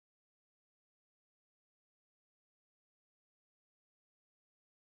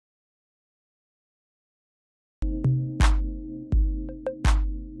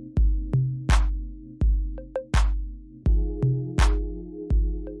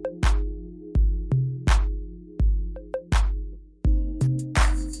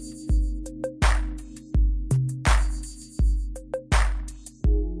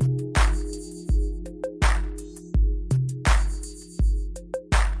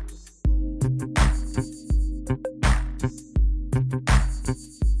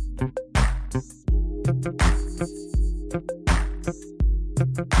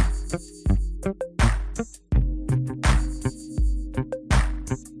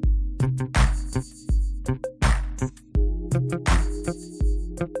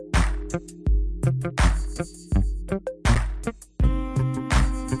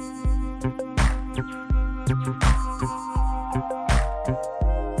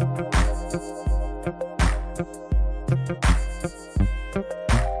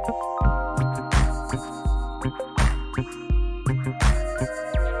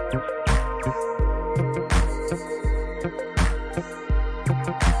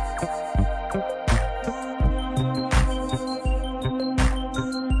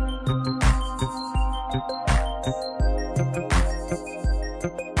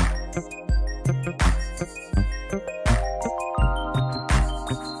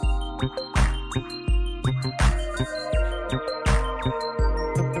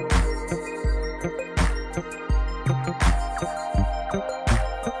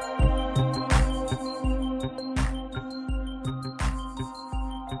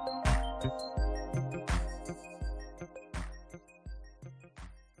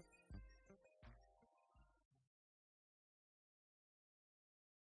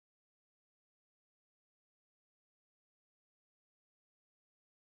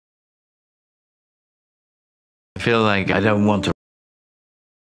I feel like I don't want to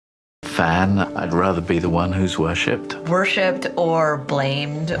fan. I'd rather be the one who's worshipped. Worshipped or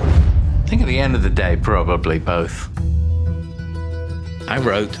blamed? I think at the end of the day, probably both. I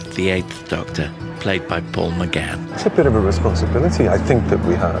wrote The Eighth Doctor, played by Paul McGann. It's a bit of a responsibility, I think, that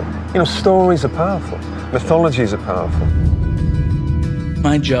we have. You know, stories are powerful. Mythologies are powerful.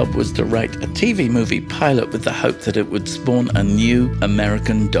 My job was to write a TV movie pilot with the hope that it would spawn a new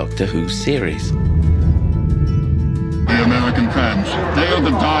American Doctor Who series. The American fans, they are the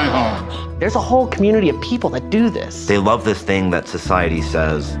diehards. There's a whole community of people that do this. They love this thing that society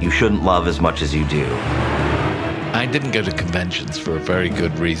says you shouldn't love as much as you do. I didn't go to conventions for a very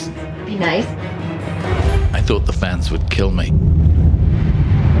good reason. Be nice. I thought the fans would kill me.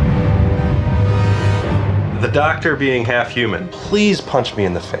 The Doctor being half human. Please punch me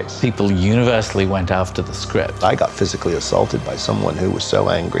in the face. People universally went after the script. I got physically assaulted by someone who was so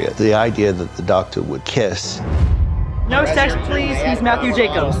angry at the idea that the Doctor would kiss. No sex, please. He's Matthew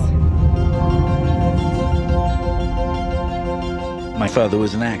Jacobs. My father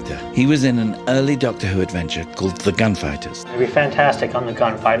was an actor. He was in an early Doctor Who adventure called The Gunfighters. It'd be fantastic on The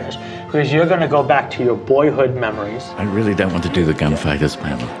Gunfighters, because you're going to go back to your boyhood memories. I really don't want to do The Gunfighters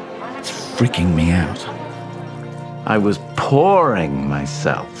panel. It's freaking me out. I was pouring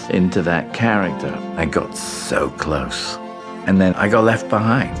myself into that character. I got so close. And then I got left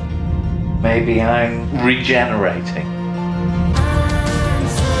behind. Maybe I'm regenerating.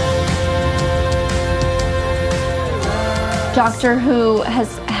 Doctor Who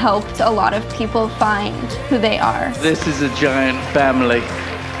has helped a lot of people find who they are. This is a giant family,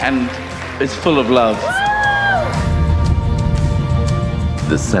 and it's full of love.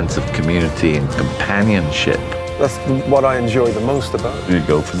 The sense of community and companionship. That's what I enjoy the most about it. You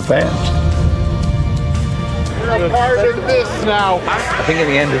go for the fans. You're a part of this now. I think at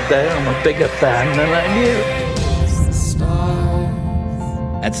the end of the day, I'm a bigger fan than I knew.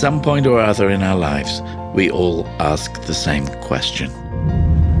 At some point or other in our lives, we all ask the same question.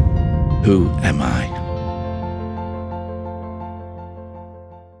 Who am I?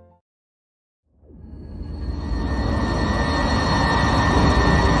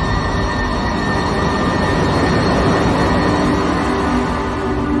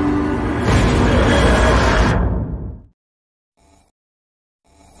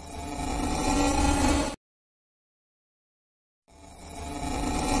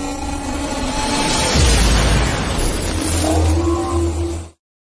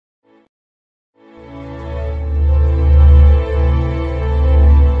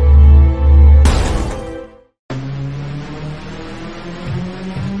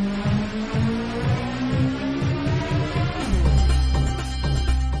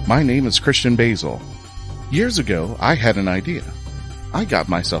 My name is Christian Basil. Years ago, I had an idea. I got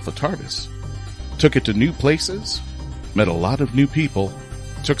myself a TARDIS. Took it to new places, met a lot of new people,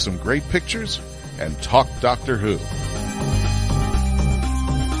 took some great pictures, and talked Doctor Who.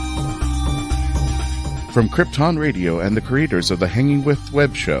 From Krypton Radio and the creators of the Hanging With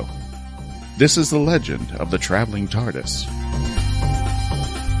web show, this is the legend of the Traveling TARDIS.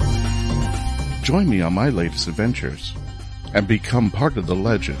 Join me on my latest adventures and become part of the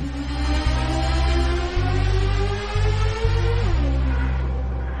legend.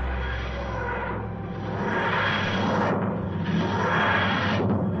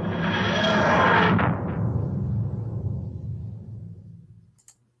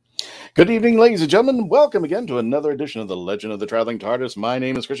 Good evening, ladies and gentlemen. Welcome again to another edition of The Legend of the Traveling TARDIS. My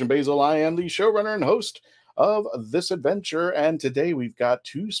name is Christian Basil. I am the showrunner and host of this adventure, and today we've got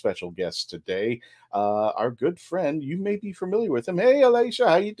two special guests today. Our good friend, you may be familiar with him. Hey, Alicia,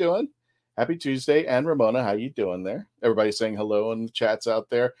 how you doing? Happy Tuesday. And Ramona, how you doing there? Everybody saying hello in the chats out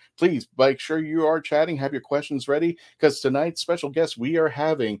there. Please make sure you are chatting, have your questions ready, because tonight's special guest, we are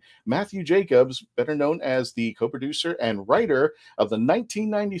having Matthew Jacobs, better known as the co-producer and writer of the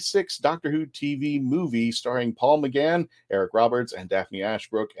 1996 Doctor Who TV movie starring Paul McGann, Eric Roberts, and Daphne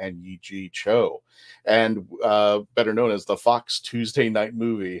Ashbrook, and Yi-Ji Cho, and better known as the Fox Tuesday Night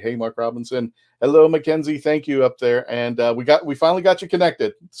Movie. Hey, Mark Robinson. Hello, Mackenzie. Thank you up there. And we finally got you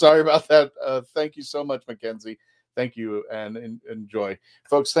connected. Sorry about that. Thank you so much, Mackenzie. Thank you, and enjoy.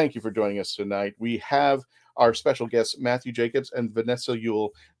 Folks, thank you for joining us tonight. We have our special guests, Matthew Jacobs and Vanessa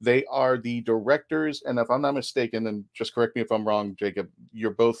Yuille. They are the directors, and if I'm not mistaken, and just correct me if I'm wrong, Jacob,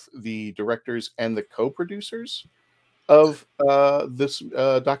 you're both the directors and the co-producers of this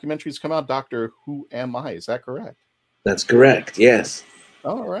documentary's come out, Doctor Who Am I? Is that correct? That's correct, yes.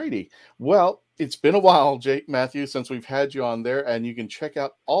 All righty. Well, it's been a while, Matthew, since we've had you on there, and you can check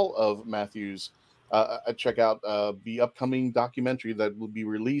out all of Matthew's, check out the upcoming documentary that will be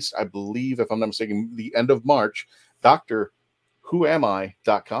released, I believe, if I'm not mistaken, the end of March,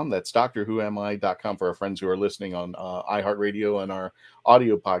 DoctorWhoAmI.com. That's DoctorWhoAmI.com for our friends who are listening on iHeartRadio and our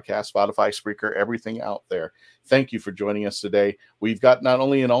audio podcast, Spotify, Spreaker, everything out there. Thank you for joining us today. We've got not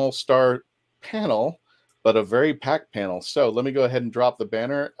only an all-star panel, but a very packed panel. So let me go ahead and drop the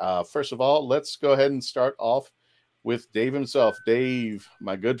banner. First of all, let's go ahead and start off with Dave himself. Dave,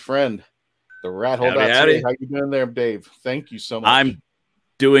 my good friend, the rat hole. How you doing there, Dave? Thank you so much. I'm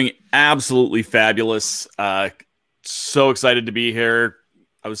doing absolutely fabulous. So excited to be here.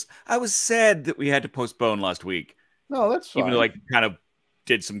 I was sad that we had to postpone last week. No, that's fine. Even though I kind of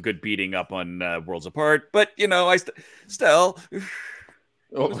did some good beating up on Worlds Apart, but you know, I still.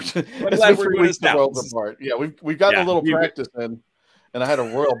 Oh, it's been 3 weeks to Worlds Apart. Yeah, we've gotten a little practice in, and I had a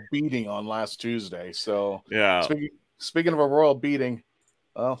royal beating on last Tuesday. So yeah. Speaking of a royal beating,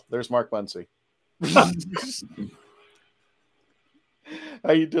 well, there's Mark Bunsey. How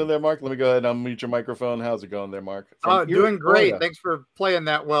you doing there, Mark? Let me go ahead and unmute your microphone. How's it going there, Mark? Doing great. Thanks for playing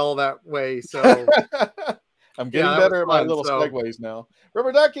that well that way. So I'm getting better at my little segues now.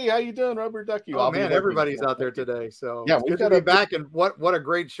 Rubber Ducky, how you doing, Rubber Ducky? Oh man, everybody's out there today. So yeah, it's good to be back, and what a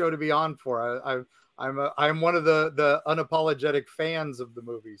great show to be on for. I'm one of the unapologetic fans of the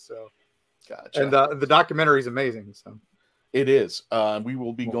movie. So gotcha. And the documentary is amazing. So it is. We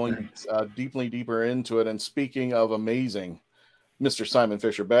will be going deeper into it. And speaking of amazing, Mr. Simon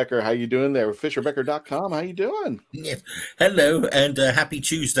Fisher-Becker, how you doing there? FisherBecker.com, how you doing? Yes. Hello, and happy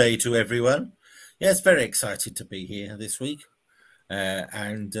Tuesday to everyone. Yes, very excited to be here this week.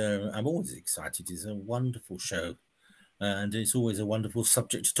 And I'm always excited. It's a wonderful show. And it's always a wonderful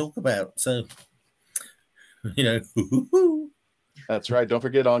subject to talk about. So, you know. That's right. Don't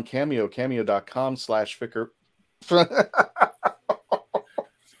forget on Cameo, cameo.com/Ficker.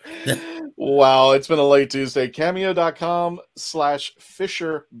 Wow, it's been a late Tuesday.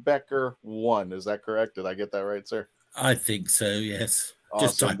 Cameo.com/FisherBecker1. Is that correct? Did I get that right, sir? I think so, yes. Awesome.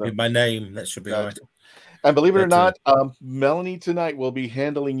 Just type in my name. That should be right. And believe it or not, Melanie tonight will be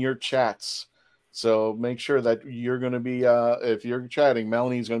handling your chats. So make sure that you're going to be, if you're chatting,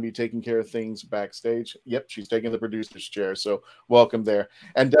 Melanie's going to be taking care of things backstage. Yep, she's taking the producer's chair. So welcome there.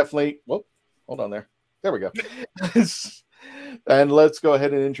 And definitely, whoop, hold on there. There we go. And let's go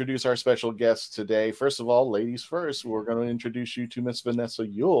ahead and introduce our special guest today. First of all, ladies first, we're going to introduce you to Miss Vanessa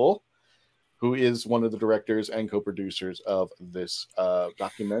Yuille, who is one of the directors and co-producers of this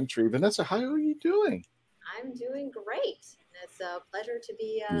documentary. Vanessa, how are you doing? I'm doing great. It's a pleasure to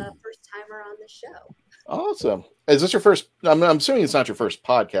be a first-timer on the show. Awesome. Is this your first? I'm assuming it's not your first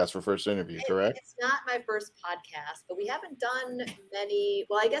podcast or first interview, correct? It's not my first podcast, but we haven't done many.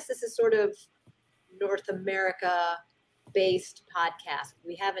 Well, I guess this is sort of North America-based podcast.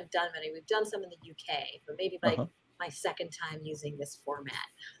 We haven't done many. We've done some in the UK, but maybe my second time using this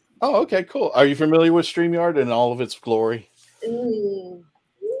format. Oh, okay, cool. Are you familiar with StreamYard and all of its glory?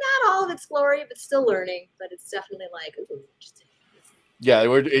 Not all of its glory, but still learning. But it's definitely like, ooh, interesting. Yeah,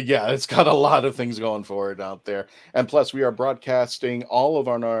 it's got a lot of things going for it out there. And plus, we are broadcasting all of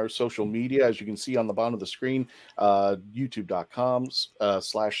our social media, as you can see on the bottom of the screen,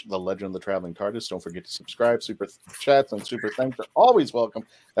 youtube.com/The Legend of the Traveling TARDIS. Don't forget to subscribe. Super chats and super thanks are always welcome.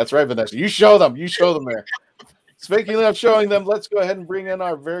 That's right, Vanessa. You show them. You show them there. Speaking of showing them, let's go ahead and bring in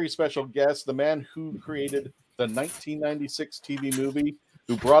our very special guest, the man who created the 1996 TV movie,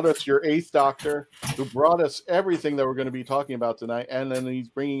 who brought us your 8th Doctor, who brought us everything that we're going to be talking about tonight, and then he's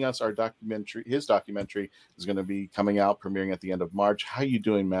bringing us our documentary. His documentary is going to be coming out, premiering at the end of March. How you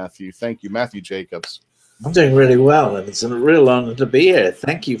doing, Matthew? Thank you, Matthew Jacobs. I'm doing really well, and it's a real honor to be here.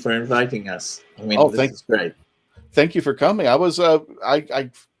 Thank you for inviting us. I mean, this is great. Thank you for coming. I was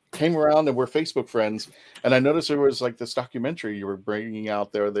I came around and we're Facebook friends, and I noticed there was like this documentary you were bringing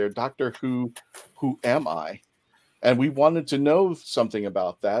out there, Doctor Who Am I? And we wanted to know something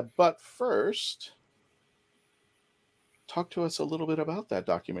about that. But first, talk to us a little bit about that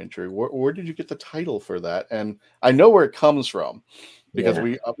documentary. Where did you get the title for that? And I know where it comes from because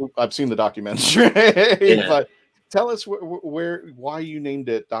I've seen the documentary. But tell us why you named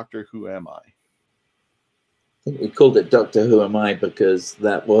it Doctor Who Am I? I think we called it Doctor Who Am I because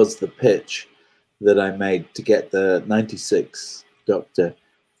that was the pitch that I made to get the 96 Doctor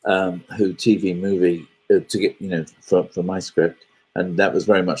Who TV movie to get, for my script. And that was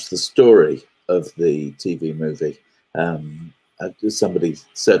very much the story of the TV movie. Somebody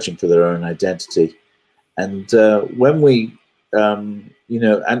searching for their own identity. And when we, and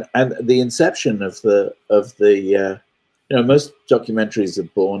the inception of the most documentaries are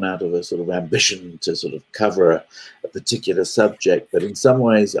born out of a sort of ambition to sort of cover a particular subject, but in some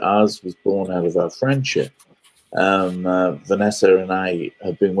ways ours was born out of our friendship. Vanessa and I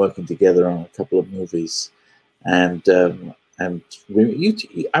have been working together on a couple of movies, and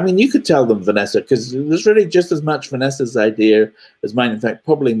you could tell them, Vanessa, because it was really just as much Vanessa's idea as mine. In fact,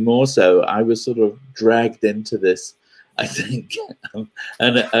 probably more so. I was sort of dragged into this, I think,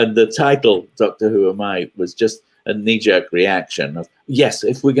 and the title Doctor Who Am I was just a knee-jerk reaction of, yes,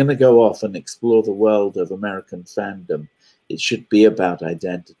 if we're going to go off and explore the world of American fandom, it should be about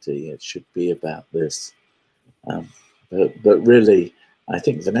identity. It should be about this. But really, I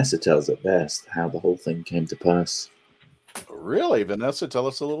think Vanessa tells it best, how the whole thing came to pass. Really? Vanessa, tell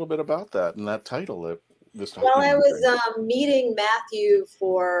us a little bit about that and that title. Well, I was meeting Matthew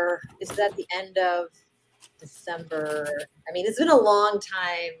is at the end of December. I mean, it's been a long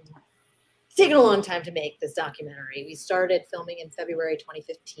time. It's taken a long time to make this documentary. We started filming in February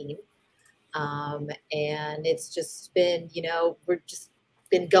 2015. And it's just been, we're just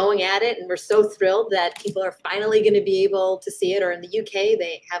been going at it, and we're so thrilled that people are finally going to be able to see it, or in the UK,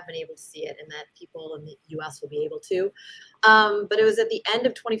 they have been able to see it, and that people in the US will be able to. But it was at the end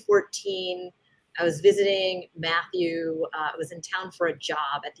of 2014. I was visiting Matthew. I was in town for a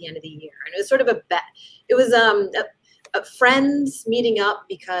job at the end of the year. And it was sort of it was a friends meeting up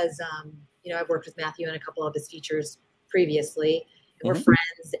because, I've worked with Matthew on a couple of his features previously. And we're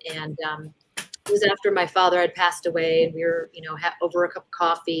friends. And it was after my father had passed away, and we were, over a cup of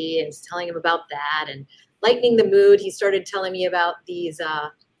coffee, and I was telling him about that, and lightening the mood. He started telling me about these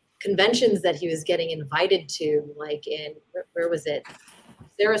conventions that he was getting invited to, like in, where was it?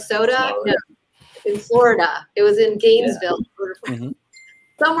 Sarasota? No, in Florida. It was in Gainesville,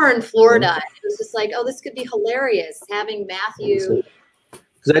 somewhere in Florida. It was just like, oh, this could be hilarious, having Matthew.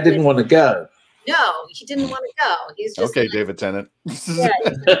 Because I didn't want to go. No, he didn't want to go. He's just okay, like, David Tennant. Yeah,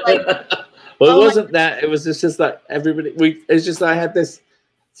 like, well, it wasn't that. It was just like everybody. It's just I had this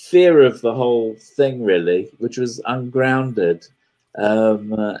fear of the whole thing, really, which was ungrounded,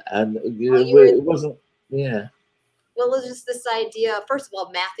 and it wasn't. Yeah. Well, it was just this idea. First of all,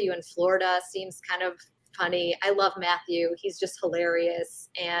 Matthew in Florida seems kind of funny. I love Matthew. He's just hilarious,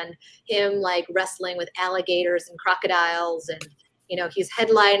 and him like wrestling with alligators and crocodiles, and he's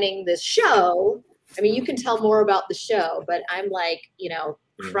headlining this show. I mean, you can tell more about the show, but I'm like,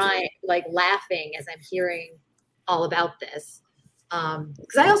 crying, like laughing as I'm hearing all about this.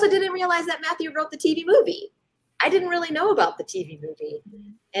 Because I also didn't realize that Matthew wrote the TV movie. I didn't really know about the TV movie.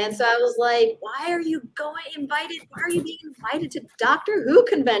 And so I was like, why are you being invited to Doctor Who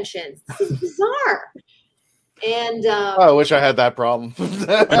conventions? This is bizarre. And I wish I had that problem. Where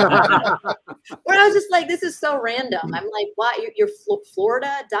I was just like, this is so random. I'm like, why? You're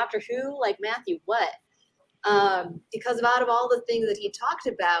Florida, Doctor Who? Like, Matthew, what? Because out of all the things that he talked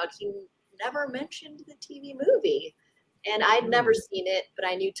about, he never mentioned the TV movie. And I'd never seen it, but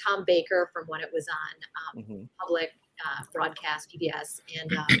I knew Tom Baker from when it was on public broadcast, PBS,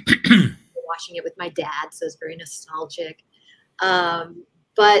 and watching it with my dad, so it's very nostalgic.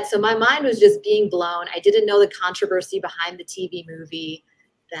 But so my mind was just being blown. I didn't know the controversy behind the TV movie,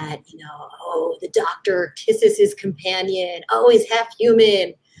 that, the doctor kisses his companion. Oh, he's half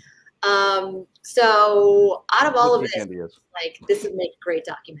human. So out of all of this, like, this would make a great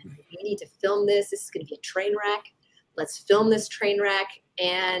documentary. We need to film this. This is going to be a train wreck. Let's film this train wreck.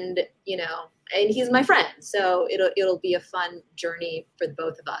 And, and he's my friend. So it'll be a fun journey for the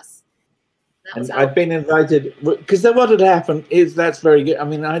both of us. And I'd been invited, because what had happened is, that's very good. I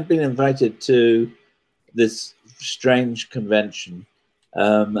mean, I'd been invited to this strange convention,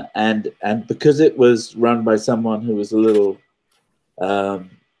 and because it was run by someone who was a little, well,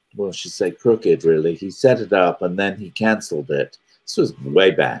 I should say crooked, really. He set it up and then he cancelled it. This was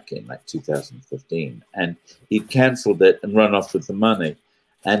way back in like 2015, and he'd cancelled it and run off with the money.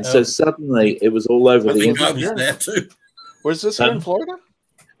 And so suddenly it was all over the internet. I was there too. Was this here in Florida?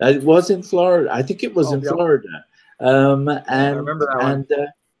 It was in Florida. I think it was in Florida. And I remember that one.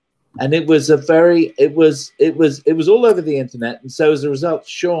 And it was a very, it was all over the internet. And so as a result,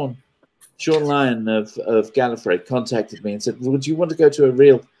 Sean Lyon of Gallifrey contacted me and said, "Would you want to go to a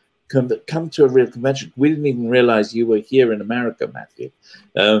real, come to a real convention? We didn't even realize you were here in America, Matthew."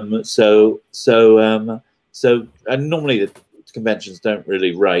 And normally the conventions don't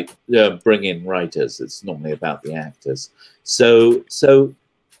really bring in writers. It's normally about the actors. So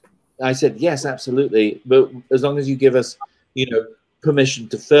I said, yes, absolutely, but as long as you give us, permission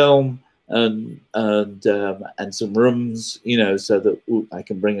to film and some rooms, so that I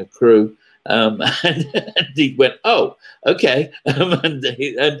can bring a crew. And he went, "Oh, okay,"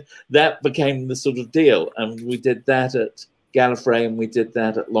 and that became the sort of deal. And we did that at Gallifrey, and we did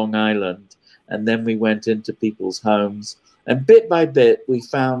that at Long Island, and then we went into people's homes, and bit by bit we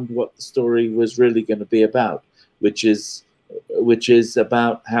found what the story was really going to be about, which is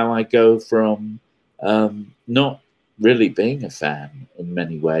about how I go from not really being a fan in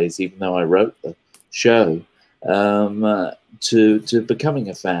many ways, even though I wrote the show, to becoming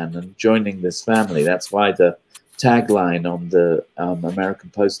a fan and joining this family. That's why the tagline on the American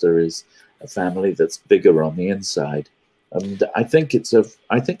poster is "a family that's bigger on the inside." And I think it's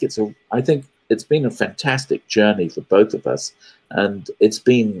been a fantastic journey for both of us, and it's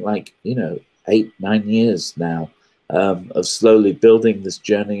been like 8-9 years now of slowly building this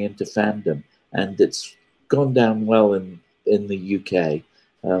journey into fandom, and it's gone down well in the UK,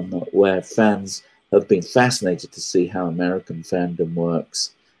 where fans have been fascinated to see how American fandom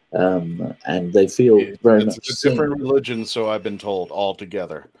works, and they feel very much it's a different religion, so I've been told,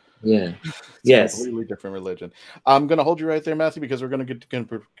 altogether. Yeah. Yes. A completely different religion. I'm going to hold you right there, Matthew, because we're going to get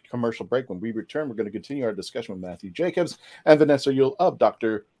to commercial break. When we return, we're going to continue our discussion with Matthew Jacobs and Vanessa Yuille of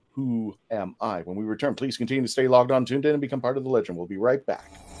Doctor Who Am I? When we return, please continue to stay logged on, tuned in, and become part of the legend. We'll be right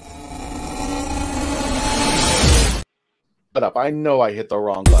back. Shut up. I know I hit the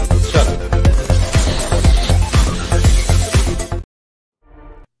wrong button. Shut up.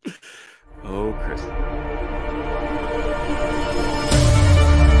 Oh, Chris.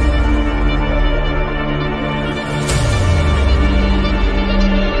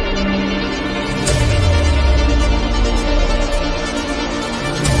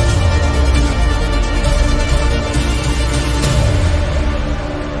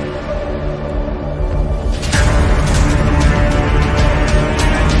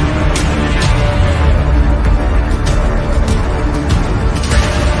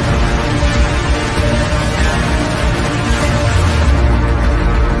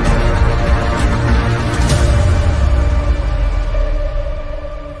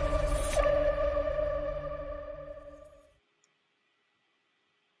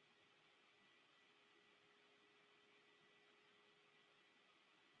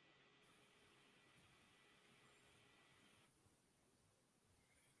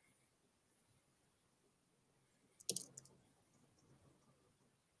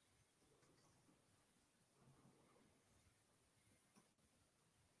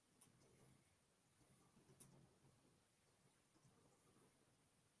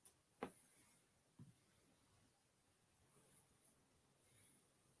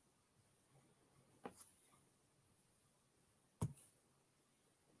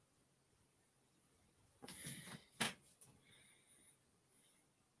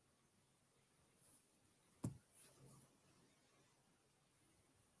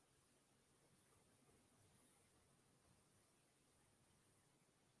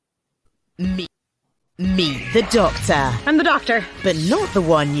 Meet the Doctor. I'm the Doctor. But not the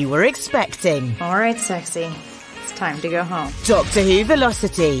one you were expecting. All right, sexy. It's time to go home. Doctor Who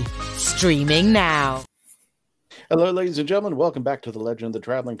Velocity. Streaming now. Hello, ladies and gentlemen. Welcome back to the Legend of the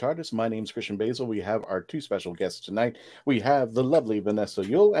Traveling TARDIS. My name's Christian Basil. We have our two special guests tonight. We have the lovely Vanessa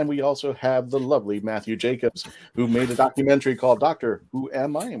Yuille, and we also have the lovely Matthew Jacobs, who made a documentary called Doctor Who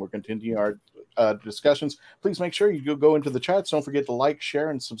Am I? And we're continuing our discussions. Please make sure you go into the chats. Don't forget to like,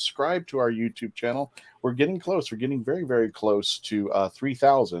 share, and subscribe to our YouTube channel. We're getting close. We're getting very, very close to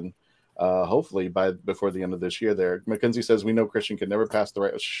 3,000. Hopefully before the end of this year. There, Mackenzie says we know Christian can never pass the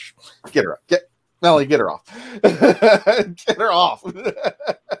right. Shh, get her up. Melanie, get her off. Get her off.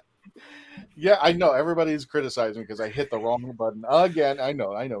 Yeah, I know. Everybody's criticizing because I hit the wrong button again. I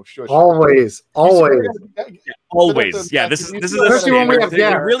know. Sure. Always. Yeah, this is especially when we have they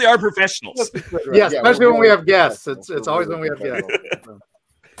guests. really are professionals. Yeah, especially when we have guests. It's always when we have guests.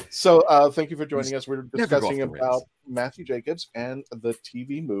 So thank you for joining us. We're Never go off discussing the about rails. Matthew Jacobs and the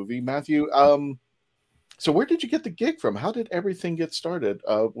TV movie. Matthew, so where did you get the gig from? How did everything get started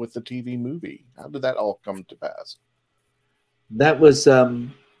with the TV movie? How did that all come to pass? That was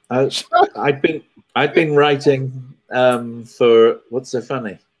I'd been writing for what's so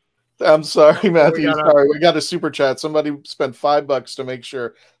funny. I'm sorry, Matthew. Sorry, we got a super chat. Somebody spent $5 to make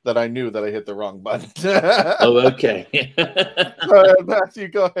sure that I knew that I hit the wrong button. Oh, okay. Matthew,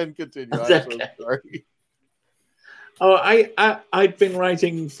 go ahead and continue. I'm so sorry. Oh, I'd been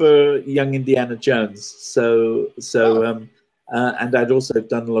writing for Young Indiana Jones, and I'd also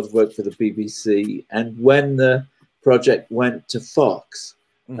done a lot of work for the BBC. And when the project went to Fox,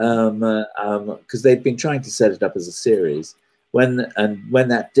 because they'd been trying to set it up as a series, when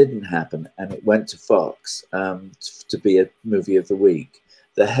that didn't happen and it went to Fox to be a movie of the week,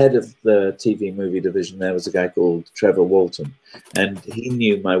 the head of the TV movie division there was a guy called Trevor Walton, and he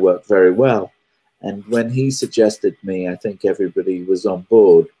knew my work very well. And when he suggested me, I think everybody was on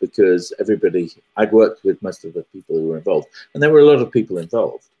board because I'd worked with most of the people who were involved, and there were a lot of people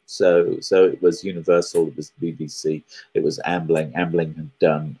involved. So it was Universal, it was BBC, it was Ambling. Ambling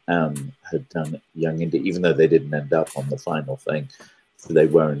had done Young India, even though they didn't end up on the final thing. They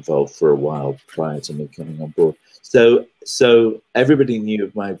were involved for a while prior to me coming on board. So everybody knew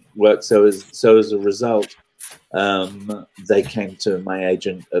of my work. So as a result, they came to my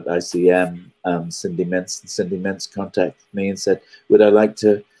agent at ICM, Cindy Mintz. Cindy Mintz contacted me and said, "Would I like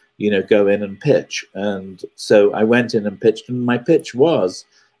to, go in and pitch?" And so I went in and pitched, and my pitch was,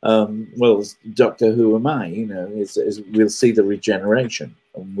 well, Doctor Who am I? Is we'll see the regeneration,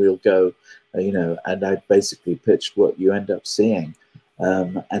 and we'll go, and I basically pitched what you end up seeing.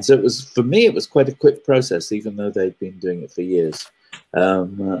 And so for me, it was quite a quick process, even though they'd been doing it for years.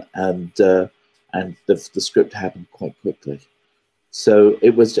 And the script happened quite quickly. So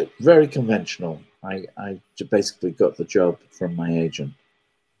it was very conventional. I basically got the job from my agent.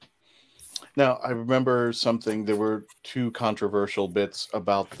 Now, I remember something. There were two controversial bits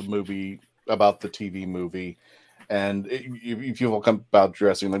about the movie, about the TV movie. And if you will come about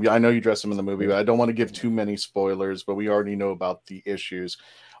dressing them, I know you dress them in the movie, but I don't want to give too many spoilers, but we already know about the issues.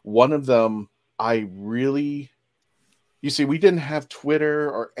 One of them, you see, we didn't have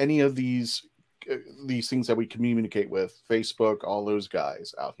Twitter or any of these things that we communicate with, Facebook, all those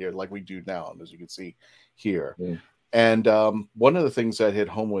guys out here like we do now, as you can see here. Yeah. And one of the things that hit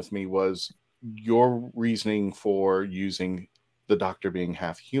home with me was your reasoning for using the Doctor being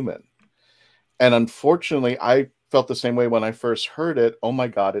half human. And unfortunately, I felt the same way when I first heard it. Oh my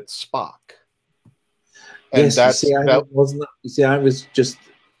God, it's Spock. And yes, I was just,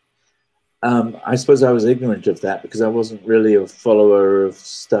 I suppose I was ignorant of that because I wasn't really a follower of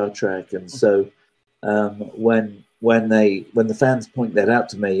Star Trek. And so when the fans point that out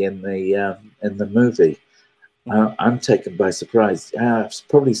to me in the movie, I'm taken by surprise.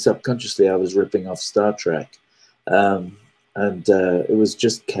 Probably subconsciously, I was ripping off Star Trek. And it was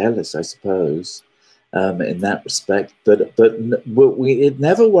just careless, I suppose, in that respect. But it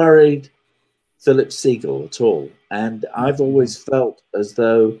never worried Philip Segal at all. And I've always felt as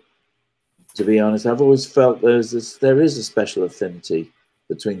though, to be honest, there is a special affinity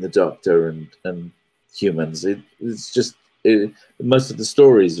between the Doctor and humans. It's just most of the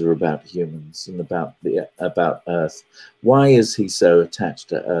stories are about humans and about Earth. Why is he so attached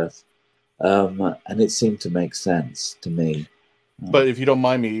to Earth? And it seemed to make sense to me. But if you don't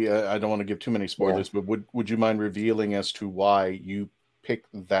mind me, I don't want to give too many spoilers, but would you mind revealing as to why you picked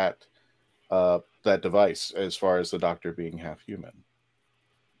that device as far as the Doctor being half human?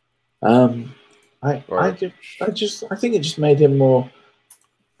 I think it just made him more.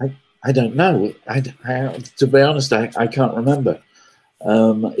 I don't know. To be honest, I can't remember.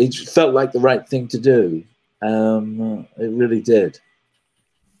 It felt like the right thing to do. It really did.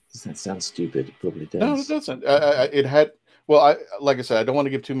 Does that sound stupid? It probably does. No, it doesn't. It had. Well, like I said, I don't want to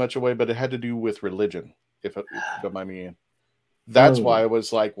give too much away, but it had to do with religion. If you don't mind me, that's why I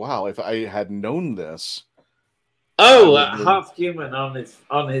was like, "Wow! If I had known this." Oh, half human on his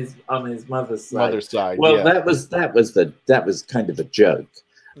mother's side. Well, yeah. that was kind of a joke.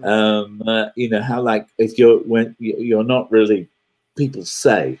 How like if you're not really, people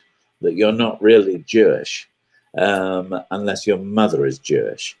say that you're not really Jewish unless your mother is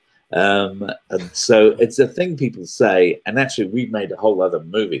Jewish. And so it's a thing people say, and actually we made a whole other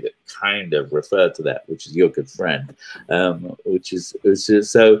movie that kind of referred to that, which is Your Good Friend, which is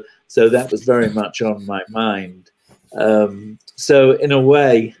so So that was very much on my mind. So in a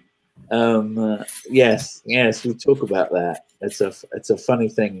way, yes, we talk about that. It's a funny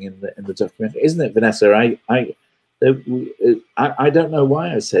thing in the documentary, isn't it, Vanessa? I don't know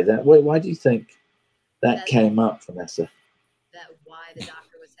why I say that. Why do you think that came up, Vanessa? That why the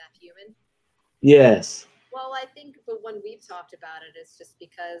Doctor was half human? Yes. Well, I think, but when we've talked about it, it's just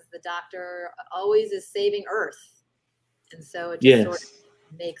because the Doctor always is saving Earth, and so it just sort of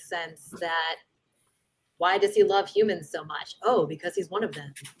makes sense that why does he love humans so much? Oh, because he's one of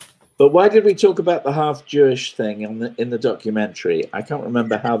them. But why did we talk about the half Jewish thing in the documentary? I can't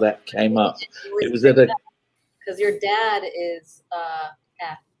remember how that came up. It was at a because your dad is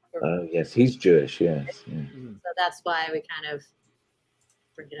half. Oh yes, he's Jewish. Yes. Yeah. So that's why we kind of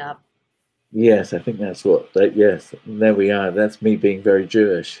bring it up. Yes, I think that's what. Yes, there we are. That's me being very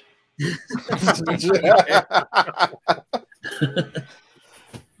Jewish.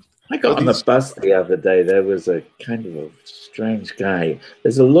 I got on the bus the other day. There was a kind of a strange guy.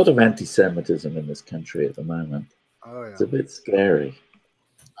 There's a lot of anti-Semitism in this country at the moment. Oh, yeah. It's a bit scary.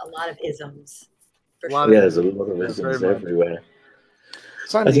 A lot of isms. There's a lot of isms everywhere.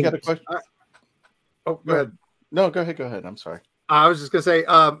 Simon, you got a question? Oh, go ahead. No, go ahead. I'm sorry. I was just gonna say,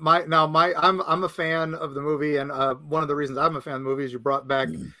 I'm a fan of the movie, and one of the reasons I'm a fan of the movie is you brought back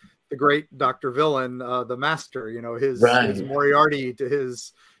the great Dr. Villain, the Master. You know, his Moriarty to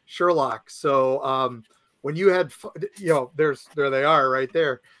his Sherlock. So when you had, there they are right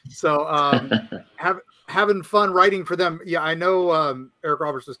there. So having fun writing for them. Yeah, I know Eric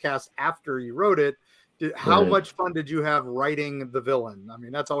Roberts was cast after you wrote it. How much fun did you have writing the villain? I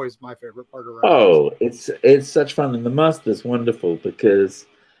mean, that's always my favorite part of writing. Oh, it's such fun, and the Master's wonderful because,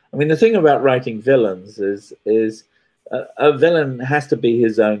 I mean, the thing about writing villains is a villain has to be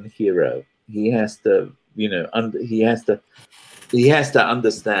his own hero. He has to, he has to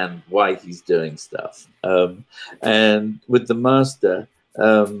understand why he's doing stuff. And with the Master,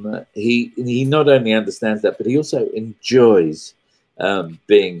 he not only understands that, but he also enjoys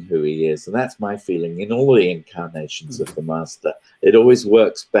being who he is. And that's my feeling in all the incarnations of the Master. It always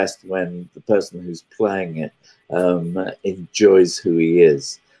works best when the person who's playing it enjoys who he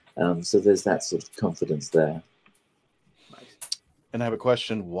is. So there's that sort of confidence there. And I have a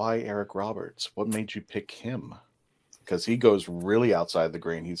question. Why Eric Roberts? What made you pick him? Because he goes really outside the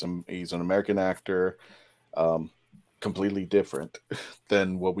grain. He's an American actor, completely different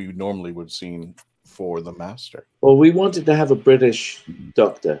than what we normally would have seen for the Master. Well, we wanted to have a British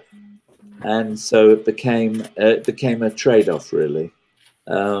Doctor, and so it became a trade-off, really.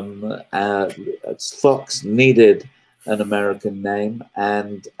 Fox needed an American name,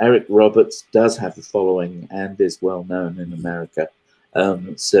 and Eric Roberts does have a following and is well known in America.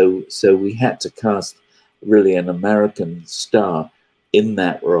 So we had to cast really an American star in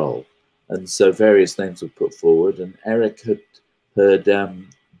that role, and so various names were put forward. And Eric had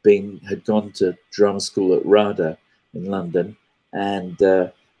gone to drama school at RADA in London, and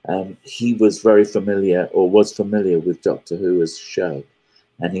he was very familiar, or was familiar with Doctor Who as a show,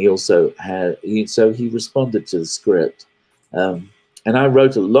 and he also so he responded to the script, and I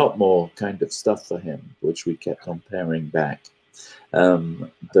wrote a lot more kind of stuff for him, which we kept on paring back,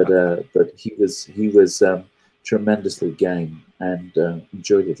 but he was tremendously game and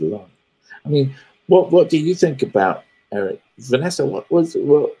enjoyed it a lot. I mean, what do you think about Eric? Vanessa, I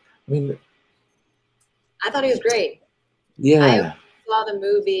mean, I thought he was great. Yeah. I saw the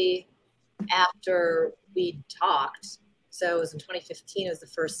movie after we talked. So it was in 2015. It was the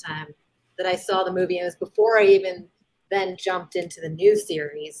first time that I saw the movie. It was before I even then jumped into the new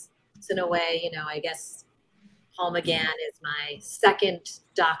series. So in a way, I guess Paul McGann is my second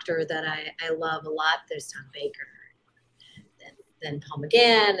Doctor that I love a lot. There's Tom Baker, then Paul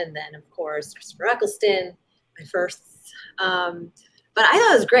McGann, and then, of course, Christopher Eccleston, my first. But I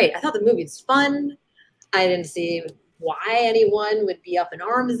thought it was great. I thought the movie was fun. I didn't see why anyone would be up in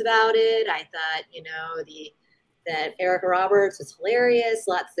arms about it. I thought, that Eric Roberts was hilarious.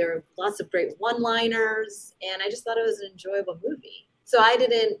 There were lots of great one-liners, and I just thought it was an enjoyable movie. So I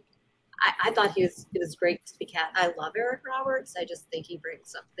thought it was great to be cast. I love Eric Roberts. I just think he brings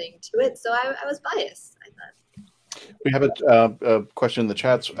something to it. So I was biased, I thought. We have a question in the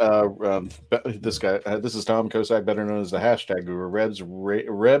chats. This guy, this is Tom Kosak, better known as the hashtag guru. Rebs,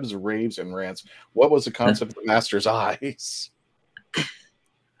 raves, and rants. What was the concept of the Master's eyes?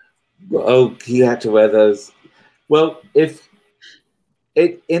 Oh, he had to wear those. Well, if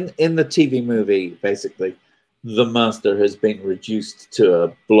it in the TV movie, basically, the Master has been reduced to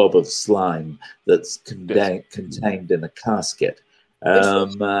a blob of slime that's contained in a casket.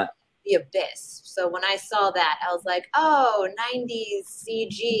 the abyss. So when I saw that, I was like, oh, 90s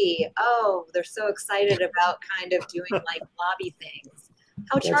CG. Oh, they're so excited about kind of doing like lobby things.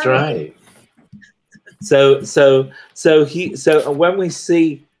 How charming. That's right. So when we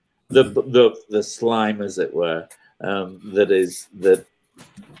see the slime, as it were, that is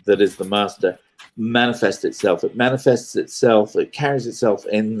the master, manifest itself. It manifests itself. It carries itself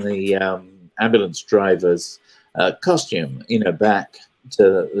in the ambulance driver's costume. You know, back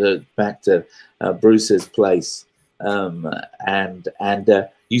to Bruce's place, and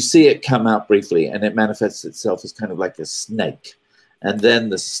you see it come out briefly, and it manifests itself as kind of like a snake, and then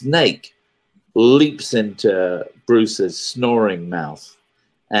the snake leaps into Bruce's snoring mouth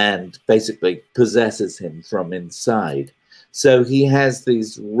and basically possesses him from inside. So he has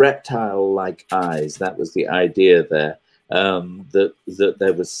these reptile-like eyes. That was the idea there, that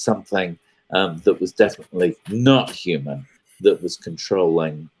there was something that was definitely not human that was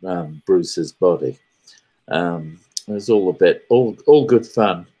controlling Bruce's body. It was all good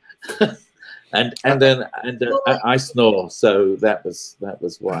fun. and then I snore, so that was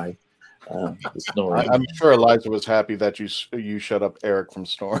why. I'm sure Eliza was happy that you shut up Eric from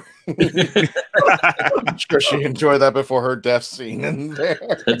snoring. I'm sure she enjoyed that before her death scene in there.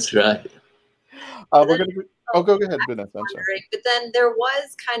 That's right. We're gonna. Oh, go ahead, Vanessa. I'm sorry. But then there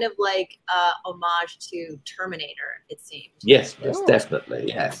was kind of like homage to Terminator, it seemed. Yes, definitely.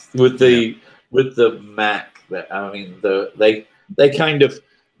 Yes, with the Mac. I mean, they kind of.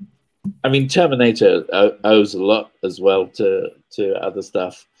 I mean, Terminator owes a lot as well to other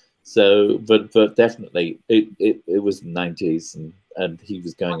stuff. So, but definitely, it was the 90s, and he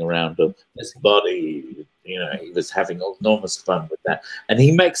was going around on his body. You know, he was having enormous fun with that, and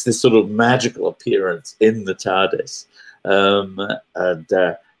he makes this sort of magical appearance in the TARDIS, and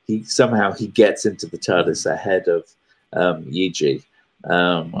he gets into the TARDIS ahead of Yuille,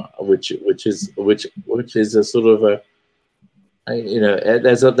 which is a sort of a, you know,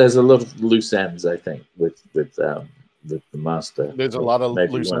 there's a lot of loose ends, I think, with the master. There's a lot of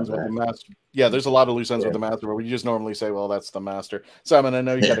loose ends with the master. Yeah, there's a lot of loose ends with the master, but we just normally say, well, that's the master. Simon, I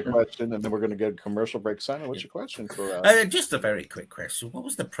know you had a question, and then we're going to get a commercial break. Simon, what's your question for just a very quick question. What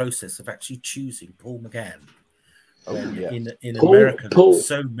was the process of actually choosing Paul McGann? In America, there's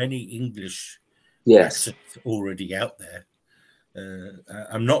so many English accents already out there.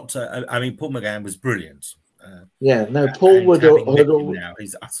 I'm not. I mean, Paul McGann was brilliant. Paul would now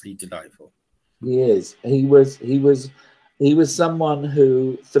he's utterly delightful. He is. He was someone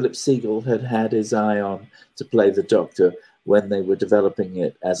who Philip Segal had his eye on to play the Doctor when they were developing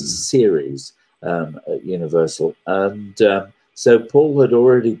it as a series at Universal, and so Paul had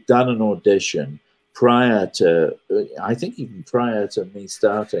already done an audition prior to, I think even prior to me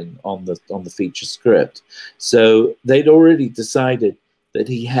starting on the feature script. So they'd already decided that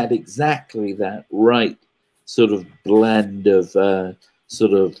he had exactly that right sort of blend of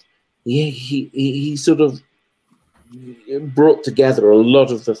he sort of brought together a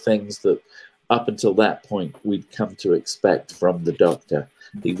lot of the things that up until that point we'd come to expect from the Doctor.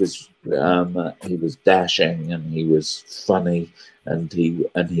 He was dashing, and he was funny, and he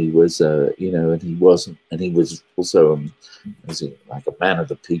was and he was also like a man of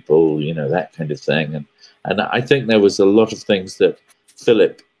the people, you know, that kind of thing. And I think there was a lot of things that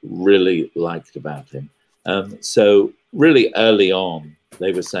Philip really liked about him. So really early on,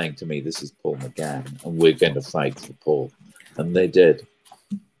 they were saying to me, this is Paul McGann, and we're going to fight for Paul. And they did.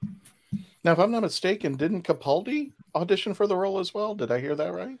 Now, if I'm not mistaken, didn't Capaldi audition for the role as well? Did I hear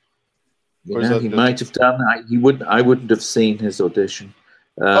that right? He might have done. I wouldn't have seen his audition.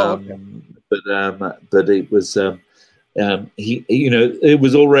 But it was, it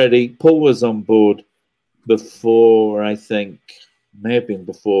was already, Paul was on board before, I think, may have been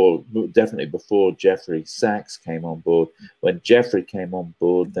before, definitely before Jeffrey Sachs came on board. When Jeffrey came on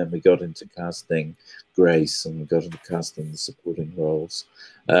board, then we got into casting Grace, and we got into casting the supporting roles.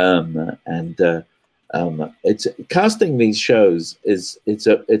 It's casting these shows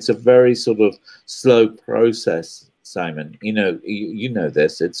it's a very sort of slow process, Simon. You know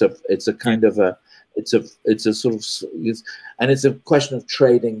this. It's a kind of a it's a sort of, and it's a question of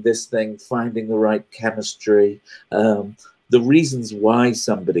trading this thing, finding the right chemistry. The reasons why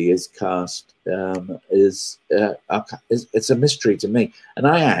somebody is cast is it's a mystery to me. And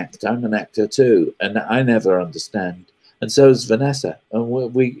I'm an actor too, and I never understand. And so is Vanessa. And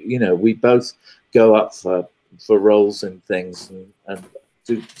we both go up for roles and things, and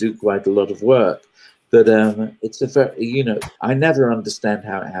do quite a lot of work. But it's a very, I never understand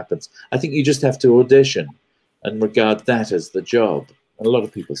how it happens. I think you just have to audition and regard that as the job. A lot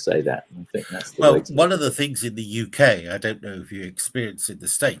of people say that, and I think that's the well, way to one of the things in the UK, I don't know if you experience in the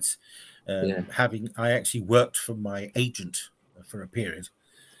States, Yeah. I actually worked for my agent for a period,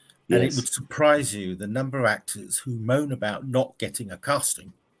 and it Yes. would surprise you the number of actors who moan about not getting a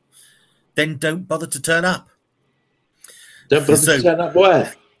casting, then don't bother to turn up. Don't bother to turn up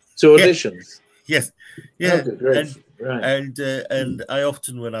where? To auditions? Yes. Yeah. Oh, good grief. Right. And I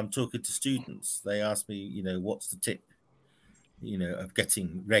often, when I'm talking to students, they ask me, you know, what's the tip, you know, of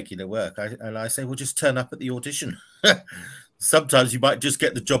getting regular work? And I say, well, just turn up at the audition. Sometimes you might just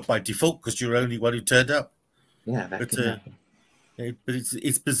get the job by default because you're the only one who turned up. Yeah, that can happen. But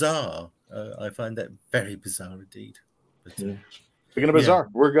it's bizarre. I find that very bizarre indeed. But, Speaking of bizarre,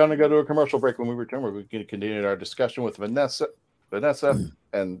 we're going to go to a commercial break. When we return, we're going to continue our discussion with Vanessa,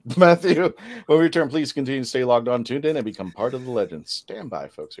 and Matthew. When we return, please continue to stay logged on, tuned in, and become part of the legend. Stand by,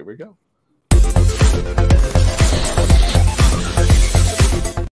 folks. Here we go.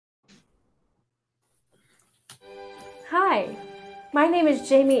 Hi, my name is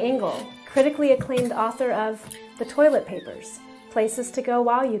Jamie Engel, critically acclaimed author of The Toilet Papers, Places to Go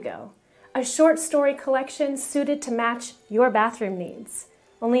While You Go, a short story collection suited to match your bathroom needs.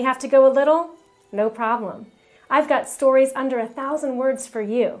 Only have to go a little? No problem. I've got stories under 1,000 words for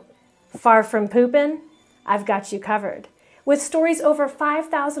you. Far from poopin'? I've got you covered, with stories over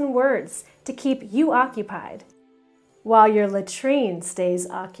 5,000 words to keep you occupied, while your latrine stays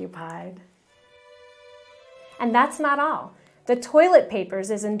occupied. And that's not all. The Toilet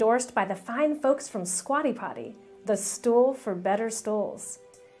Papers is endorsed by the fine folks from Squatty Potty, the stool for better stools.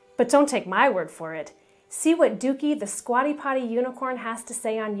 But don't take my word for it. See what Dookie the Squatty Potty unicorn has to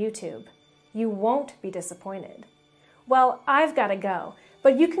say on YouTube. You won't be disappointed. Well, I've got to go,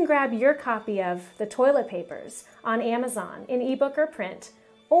 but you can grab your copy of The Toilet Papers on Amazon in ebook or print,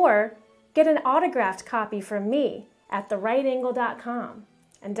 or get an autographed copy from me at therightangle.com.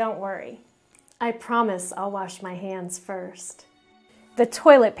 And don't worry, I promise I'll wash my hands first. The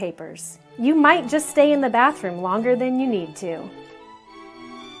Toilet Papers. You might just stay in the bathroom longer than you need to.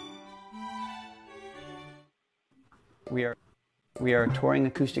 We are a touring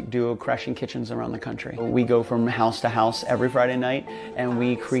acoustic duo crashing kitchens around the country. We go from house to house every Friday night, and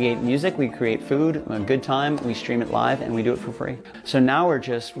we create music, we create food, a good time, we stream it live, and we do it for free. So now we're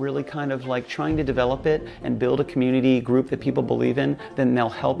just really kind of like trying to develop it and build a community group that people believe in, then they'll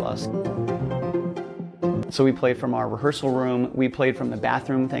help us. So we played from our rehearsal room, we played from the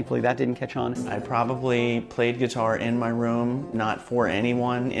bathroom, thankfully that didn't catch on. I probably played guitar in my room, not for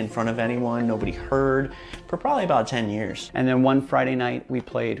anyone, in front of anyone, nobody heard, for probably about 10 years. And then one Friday night we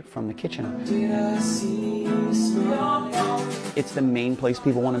played from the kitchen. It's the main place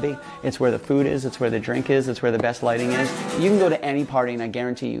people want to be. It's where the food is, it's where the drink is, it's where the best lighting is. You can go to any party and I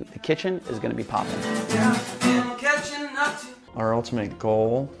guarantee you the kitchen is going to be popping. Our ultimate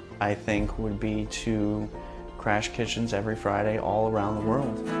goal, I think, would be to crash kitchens every Friday all around the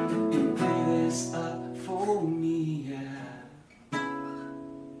world.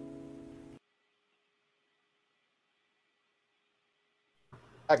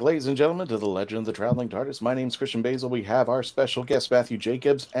 Back, ladies and gentlemen, to the Legend of the Traveling TARDIS. My name's Christian Basil. We have our special guests, Matthew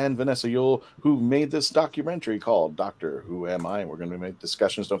Jacobs and Vanessa Yuille, who made this documentary called Doctor Who Am I? We're going to make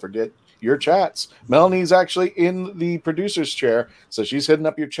discussions. Don't forget your chats. Melanie's actually in the producer's chair, so she's hitting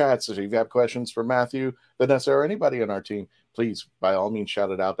up your chats. So if you have questions for Matthew, Vanessa, or anybody on our team, please, by all means,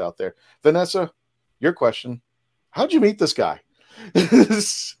 shout it out there. Vanessa, your question. How'd you meet this guy?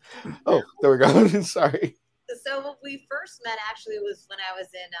 Oh, there we go. Sorry. So we first met actually was when I was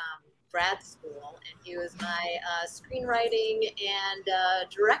in grad school, and he was my screenwriting and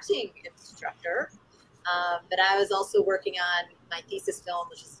directing instructor. But I was also working on my thesis film,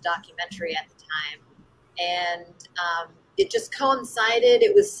 which is a documentary at the time. And it just coincided.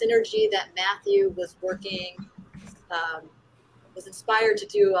 It was synergy that Matthew was working, was inspired to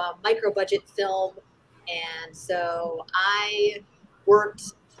do a micro budget film. And so I worked,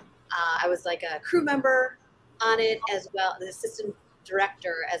 I was like a crew member on it, as well, the assistant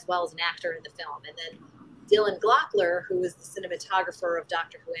director, as well as an actor in the film. And then Dylan Glockler, who was the cinematographer of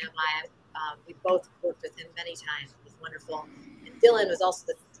Doctor Who Am I, we both worked with him many times. He was wonderful. And Dylan was also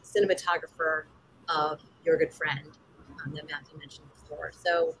the cinematographer of Your Good Friend that Matthew mentioned before.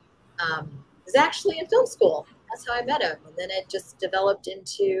 So it was actually in film school. That's how I met him. And then it just developed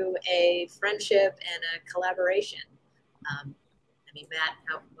into a friendship and a collaboration. I mean, Matt,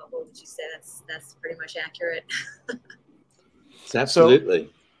 what would you say? That's pretty much accurate. It's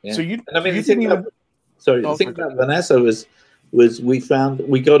absolutely. So you, and I mean, you the thing about, the thing about Vanessa was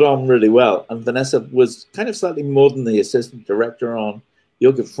we got on really well, and Vanessa was kind of slightly more than the assistant director on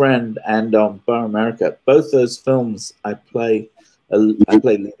Your Good Friend and on Bar America. Both those films I play I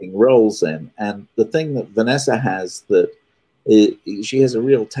play leading roles in. And the thing that Vanessa has she has a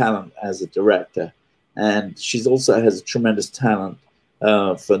real talent as a director, and she's also has a tremendous talent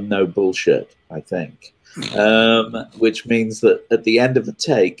for no bullshit, I think. Which means that at the end of a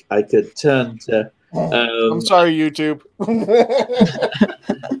take, I could turn to. I'm sorry, YouTube.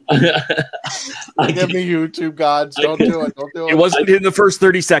 Give me YouTube gods. Don't do it. Don't do it. It wasn't in the first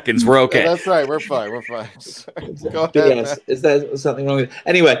 30 seconds. We're okay. That's right. We're fine. We're fine. Go ahead. Yes. Man. Is there something wrong with it?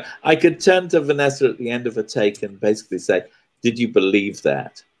 Anyway, I could turn to Vanessa at the end of a take and basically say, "Did you believe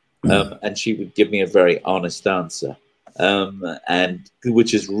that?" And she would give me a very honest answer, and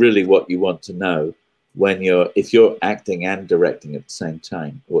which is really what you want to know when if you're acting and directing at the same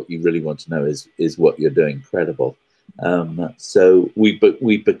time. What you really want to know is what you're doing credible. So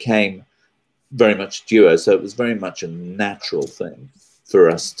we became very much duo. So it was very much a natural thing for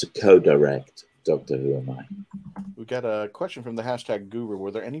us to co-direct Doctor Who and I. We got a question from the hashtag Guru.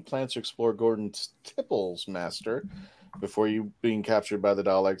 Were there any plans to explore Gordon Tipple's master before you being captured by the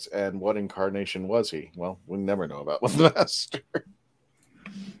Daleks, and what incarnation was he? Well, we never know about the master.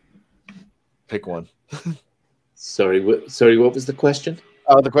 Pick one. Sorry, what was the question?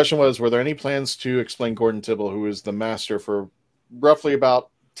 The question was, were there any plans to explain Gordon Tibble, who is the master, for roughly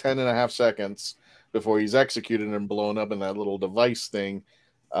about 10.5 seconds before he's executed and blown up in that little device thing?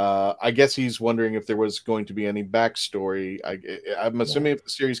 I guess he's wondering if there was going to be any backstory. I'm assuming if the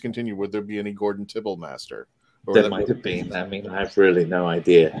series continued, would there be any Gordon Tibble master? Or there might have been. I mean, I've really no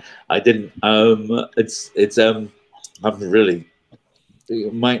idea. I didn't. I'm really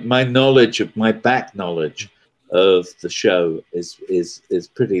my knowledge of my back knowledge of the show is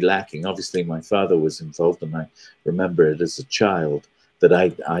pretty lacking. Obviously, my father was involved, and I remember it as a child. That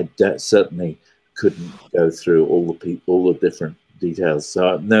I certainly couldn't go through all the different details.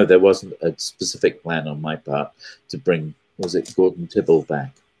 So no, there wasn't a specific plan on my part to bring, was it Gordon Tibble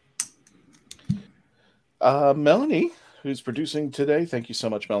back? Melanie, who's producing today, thank you so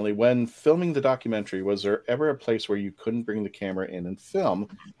much, Melanie. When filming the documentary, was there ever a place where you couldn't bring the camera in and film?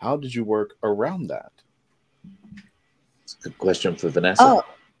 How did you work around that? It's a good question for Vanessa. Oh,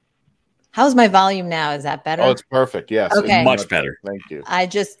 how's my volume now? Is that better? Oh, it's perfect. Yes. Okay. It's much better. Thank you. I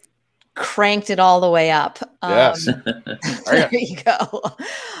just cranked it all the way up. Yes. There you go.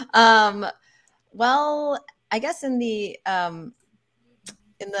 Well, I guess in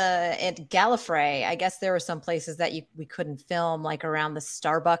at Gallifrey, I guess there were some places that we couldn't film, like around the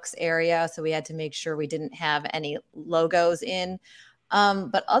Starbucks area. So we had to make sure we didn't have any logos in.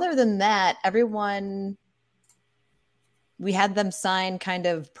 But other than that, we had them sign kind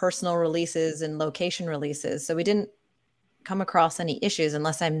of personal releases and location releases. So we didn't come across any issues,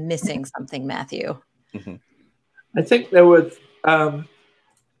 unless I'm missing something, Matthew. Mm-hmm. I think there were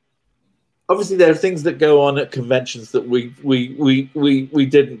obviously there are things that go on at conventions that we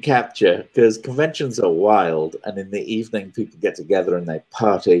didn't capture, because conventions are wild, and in the evening people get together and they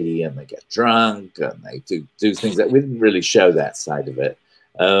party and they get drunk and they do things that we didn't really show that side of it.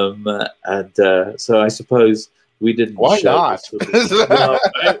 So I suppose we didn't. Why show not? Well,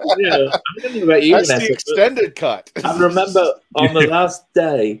 I don't know about you, That's Vanessa, the extended cut. I remember on the last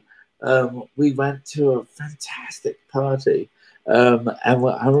day, we went to a fantastic party, and I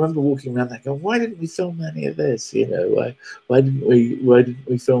remember walking around there going, "Why didn't we film any of this? You know, why didn't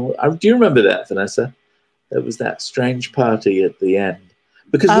we film?" Do you remember that, Vanessa? There was that strange party at the end,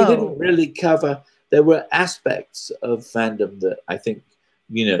 because we didn't really cover. There were aspects of fandom that I think,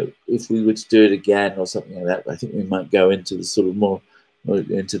 you know, if we were to do it again or something like that, I think we might go into the sort of more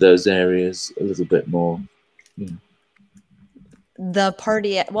into those areas a little bit more. You know. The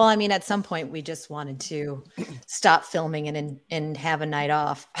party, well, I mean, at some point we just wanted to stop filming and have a night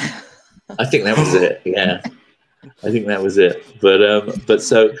off. I think that was it. Yeah, I think that was it. But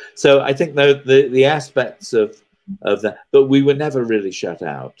so I think the aspects of that, but we were never really shut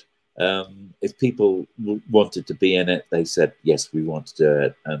out. If people wanted to be in it, they said, yes, we want to do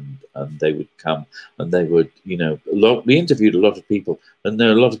it. And they would come, and they would, you know, we interviewed a lot of people, and there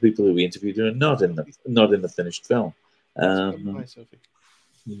are a lot of people who we interviewed who are not in the finished film. But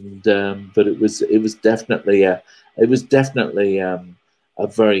it was definitely a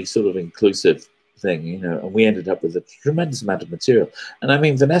very sort of inclusive thing, you know, and we ended up with a tremendous amount of material. And I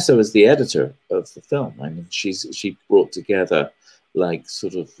mean, Vanessa was the editor of the film. I mean, she brought together like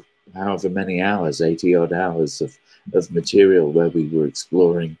sort of however many hours, 80 odd hours of material where we were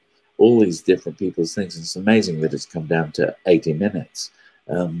exploring all these different people's things. And it's amazing that it's come down to 80 minutes.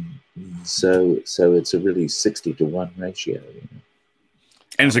 So it's a really 60-to-1 ratio. You know?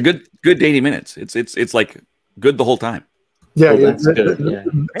 And it's a good 80 minutes. It's like good the whole time. Yeah, that's good. Yeah.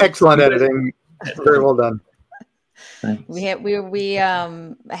 Excellent editing. Very well done. Thanks. We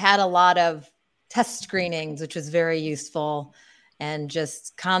had a lot of test screenings, which was very useful, and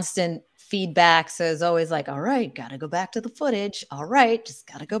just constant feedback. So it's always like, all right, got to go back to the footage. All right, just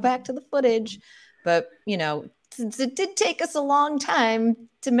got to go back to the footage. But, you know, since it did take us a long time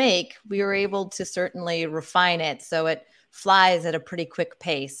to make, we were able to certainly refine it. So it flies at a pretty quick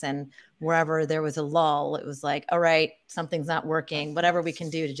pace. And wherever there was a lull, it was like, all right, something's not working, whatever we can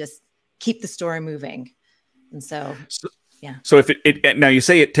do to just keep the story moving. And so yeah. So if it now you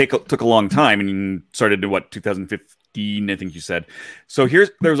say it took a long time, and you started in what, 2015, I think you said. So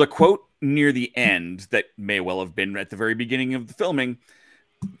there's a quote near the end that may well have been at the very beginning of the filming,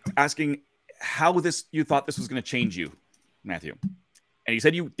 asking how you thought this was going to change you, Matthew, and you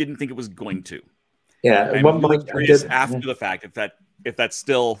said you didn't think it was going to. Yeah, I'm really curious after the fact if that's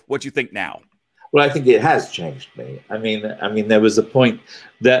still what you think now. Well, I think it has changed me. I mean, there was a point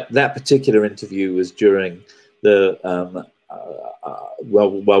that particular interview was during the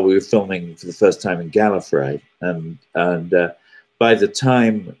while we were filming for the first time in Gallifrey, and by the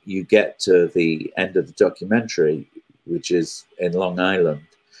time you get to the end of the documentary, which is in Long Island,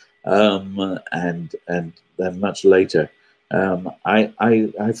 and then much later,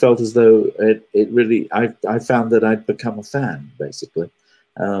 I felt as though it really I found that I'd become a fan, basically.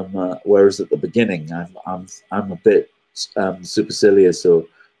 Whereas at the beginning, I'm a bit supercilious, or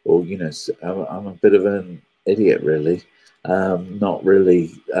you know, I'm a bit of an idiot, really, not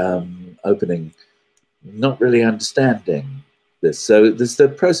really not really understanding this. So there's the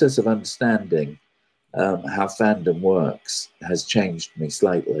process of understanding how fandom works has changed me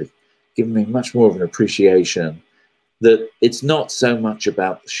slightly, given me much more of an appreciation that it's not so much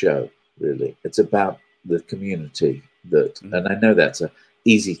about the show, really. It's about the community and I know that's a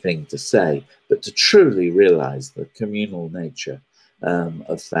easy thing to say, but to truly realize the communal nature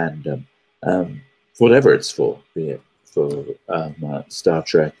of fandom, whatever it's for, be it for Star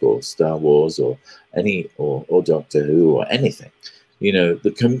Trek or Star Wars or or Doctor Who or anything, you know,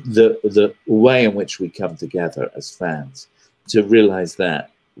 the way in which we come together as fans, to realize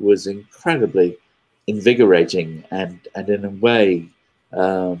that was incredibly invigorating and in a way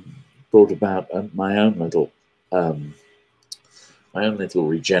brought about my own little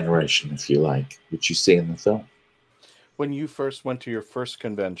regeneration, if you like, which you see in the film. When you first went to your first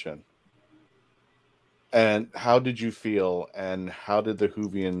convention, and how did you feel, and how did the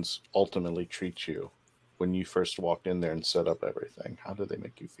Whovians ultimately treat you when you first walked in there and set up everything? How did they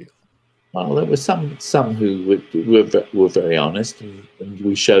make you feel? Well, there were some who were very honest, and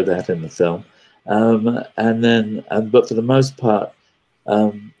we show that in the film. And then, but for the most part,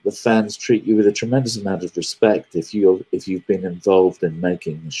 the fans treat you with a tremendous amount of respect if you've been involved in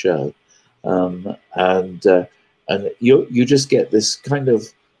making the show, and you just get this kind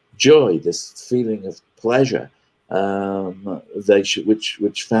of joy, this feeling of pleasure,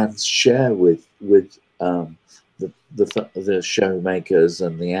 which fans share with the showmakers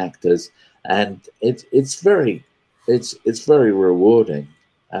and the actors, and it's very rewarding.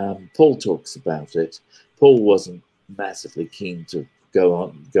 Paul talks about it. Paul wasn't massively keen to go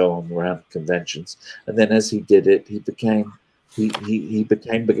on around conventions, and then as he did it, he becomes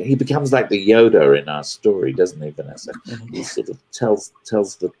like the Yoda in our story, doesn't he, Vanessa? He sort of tells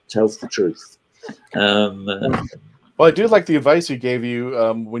the truth. Well, I do like the advice he gave you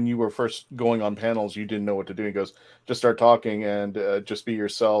when you were first going on panels. You didn't know what to do. He goes, just start talking and just be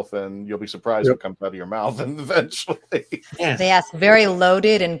yourself, and you'll be surprised what comes out of your mouth. And eventually, they ask very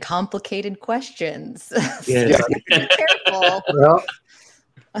loaded and complicated questions. Yeah. Be careful. Well,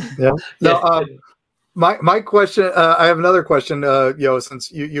 yeah. No. My question. I have another question.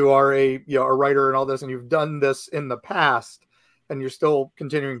 Since you are a writer and all this, and you've done this in the past, and you're still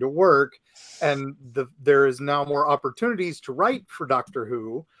continuing to work, and there is now more opportunities to write for Doctor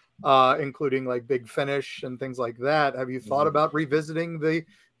Who, including like Big Finish and things like that. Have you thought about revisiting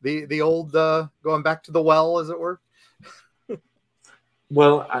the old, going back to the well, as it were?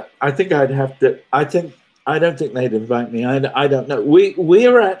 Well, I think I'd have to. I don't think they'd invite me. I don't know.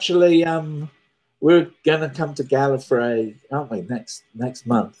 We're actually we're going to come to Gallifrey, aren't we? Next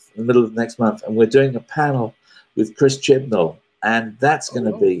month, in the middle of next month, and we're doing a panel with Chris Chibnall, and that's going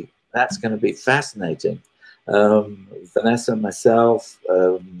to be fascinating. Vanessa, myself,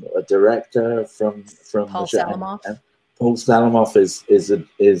 a director from Paul Salamoff. Paul Salamoff is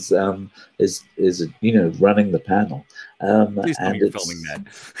running the panel. Please tell me you're filming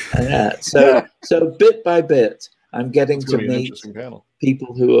that. So bit by bit, I'm getting to meet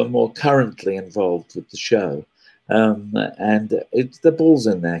people who are more currently involved with the show, and the ball's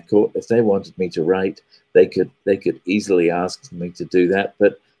in their court. If they wanted me to write, they could easily ask me to do that.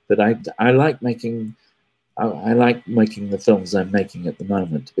 But I like making I like making the films I'm making at the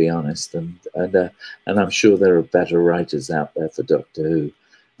moment, to be honest, and I'm sure there are better writers out there for Doctor Who.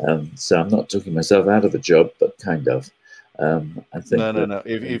 So I'm not talking myself out of a job, but kind of. I think no.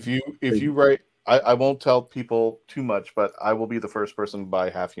 If you write, I won't tell people too much, but I will be the first person to buy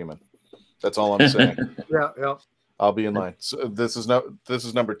Half Human. That's all I'm saying. Yeah. I'll be in line. So this is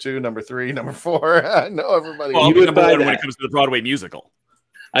number 2, number 3, number 4. I know everybody. Well, I'll be number 1 when it comes to the Broadway musical.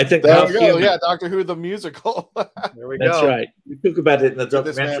 I think there we go. Yeah, Doctor Who the musical. There we go. That's right. We talk about it in the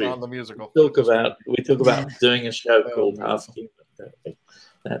This man documentary. on the musical. We talk about doing a show called Half Human.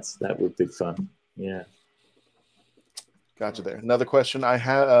 That would be fun. Yeah. Gotcha there. Another question I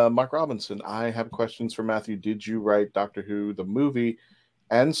have, Mark Robinson. I have questions for Matthew. Did you write Doctor Who the movie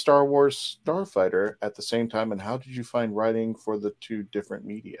and Star Wars Starfighter at the same time, and how did you find writing for the 2 different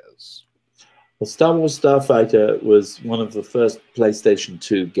medias? Well, Star Wars Starfighter was one of the first PlayStation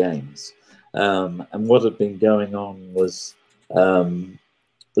 2 games. And what had been going on was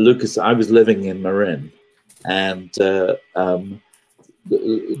Lucas, I was living in Marin, and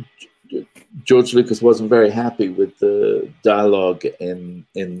George Lucas wasn't very happy with the dialogue in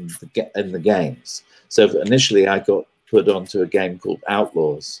the games. So initially I got put onto a game called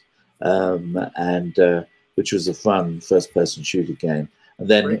Outlaws, which was a fun first-person shooter game. And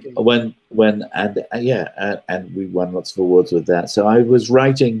then and we won lots of awards with that. So I was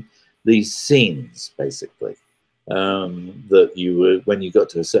writing these scenes basically that you would, when you got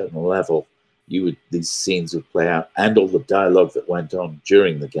to a certain level, these scenes would play out, and all the dialogue that went on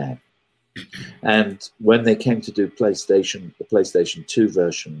during the game. And when they came to do the PlayStation 2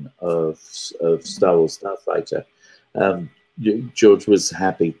 version of Star Wars Starfighter, George was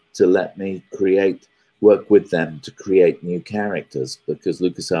happy to let me work with them to create new characters, because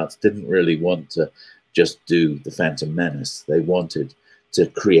LucasArts didn't really want to just do the Phantom Menace. They wanted to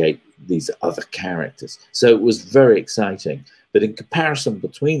create these other characters. So it was very exciting. But in comparison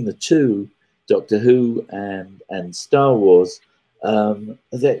between the two, Doctor Who and Star Wars,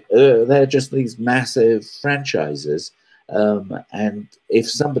 they're just these massive franchises. And if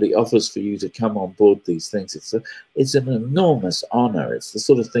somebody offers for you to come on board these things, it's an enormous honor. It's the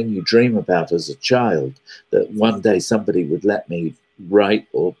sort of thing you dream about as a child, that one day somebody would let me write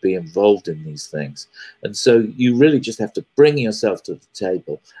or be involved in these things. And so you really just have to bring yourself to the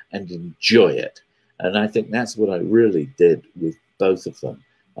table and enjoy it. And I think that's what I really did with both of them.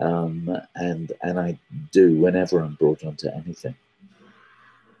 And I do whenever I'm brought onto anything.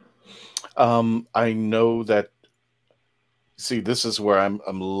 I know that. See, this is where I'm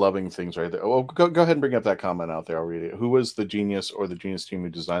loving things right there. Oh, go ahead and bring up that comment out there. I'll read it. Who was the genius or the genius team who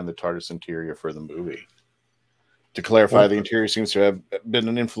designed the TARDIS interior for the movie? To clarify, the interior seems to have been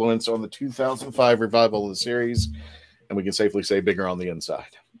an influence on the 2005 revival of the series, and we can safely say bigger on the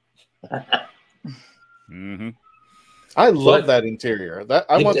inside. I love that interior.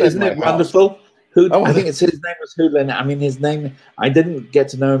 I want that. Isn't it wonderful? I think his name was Hoodlin. I mean, his name, I didn't get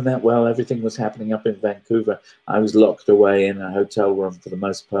to know him that well. Everything was happening up in Vancouver. I was locked away in a hotel room for the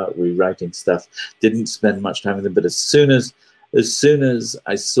most part, rewriting stuff. Didn't spend much time with him. But as soon as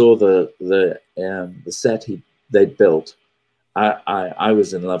I saw the set they built, I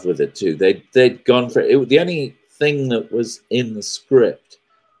was in love with it too. They'd gone for it. The only thing that was in the script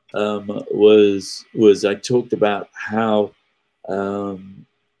was I talked about how.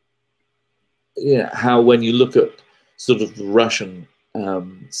 How when you look at sort of the Russian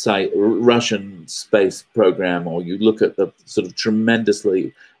Russian space program, or you look at the sort of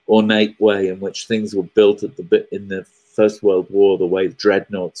tremendously ornate way in which things were built in the First World War, the way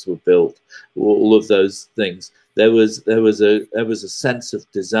dreadnoughts were built, all of those things, there was a sense of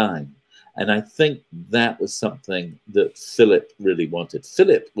design, and I think that was something that Philip really wanted.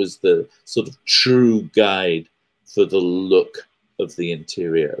 Philip was the sort of true guide for the look of the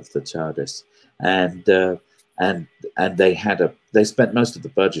interior of the TARDIS. And they spent most of the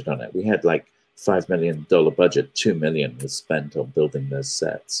budget on it. We had like $5 million budget. $2 million was spent on building those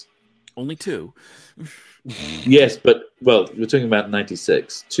sets. Only 2. Yes, but well, we're talking about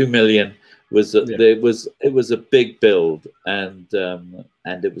 '96. $2 million was it was a big build, and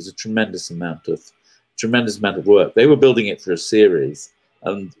it was a tremendous amount of work. They were building it for a series,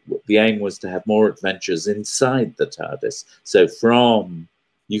 and the aim was to have more adventures inside the TARDIS. So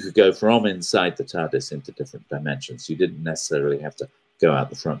you could go from inside the TARDIS into different dimensions. You didn't necessarily have to go out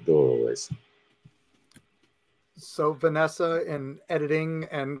the front door always. So Vanessa, in editing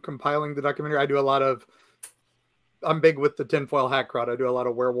and compiling the documentary, I'm big with the tinfoil hat crowd. I do a lot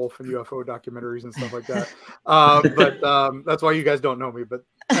of werewolf and UFO documentaries and stuff like that. But that's why you guys don't know me. But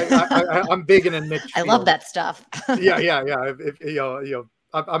I'm big in a niche. I love that stuff. Yeah. If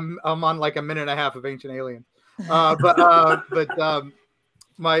I'm on like a minute and a half of Ancient Aliens. But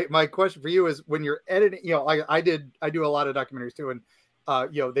my question for you is, when you're editing, I do a lot of documentaries too, and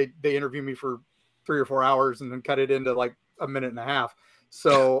they interview me for 3 or 4 hours and then cut it into like a minute and a half.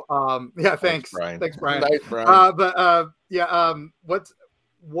 So yeah, thanks, Brian. Thanks, Brian. Nice, Brian.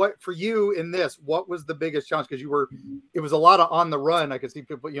 What for you in this? What was the biggest challenge? Because it was a lot of on the run. I could see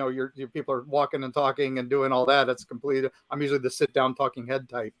people, your people are walking and talking and doing all that. It's complete. I'm usually the sit down talking head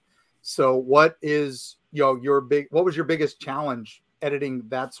type. So what is what was your biggest challenge editing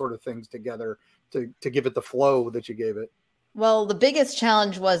that sort of things together to give it the flow that you gave it? Well, the biggest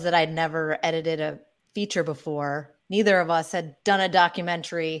challenge was that I'd never edited a feature before. Neither of us had done a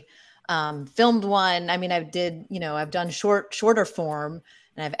documentary, filmed one. I mean, I've done shorter form,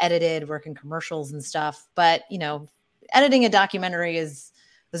 and I've edited, work in commercials and stuff. But, editing a documentary was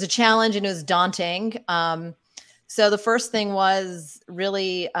a challenge, and it was daunting. So the first thing was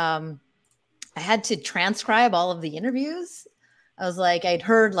really, I had to transcribe all of the interviews. I was like, I'd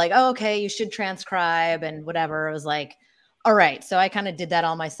heard like, oh, okay, you should transcribe and whatever. I was like, all right. So I kind of did that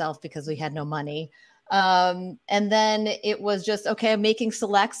all myself because we had no money. And then it was just, okay, I'm making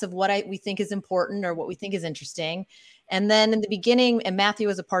selects of what we think is important or what we think is interesting. And then in the beginning, and Matthew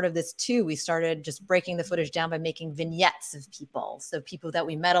was a part of this too, we started just breaking the footage down by making vignettes of people. So people that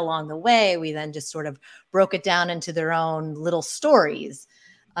we met along the way, we then just sort of broke it down into their own little stories.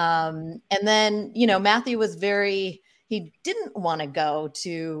 And then, Matthew was he didn't want to go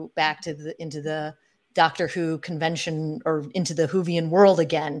into the Doctor Who convention or into the Whovian world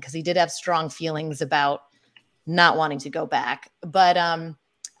again, because he did have strong feelings about not wanting to go back. But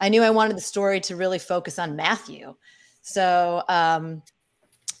I knew I wanted the story to really focus on Matthew. So then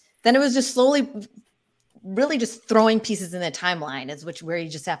it was just slowly really just throwing pieces in the timeline where you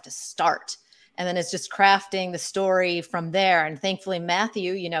just have to start. And then it's just crafting the story from there. And thankfully,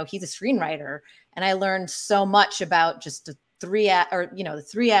 Matthew, he's a screenwriter. And I learned so much about just the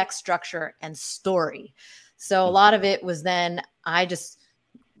 3-act structure and story. So a lot of it was then I just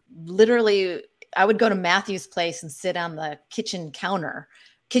literally, I would go to Matthew's place and sit on the kitchen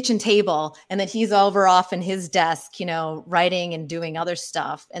table, and then he's over off in his desk, writing and doing other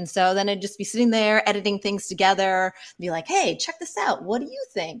stuff. And so then I'd just be sitting there editing things together, be like, hey, check this out. What do you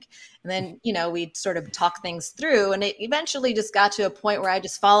think? And then, we'd sort of talk things through, and it eventually just got to a point where I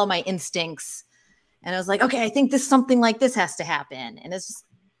just follow my instincts. And I was like, okay, I think something like this has to happen. And it's just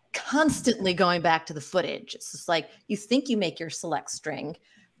constantly going back to the footage. It's just like, you think you make your select string.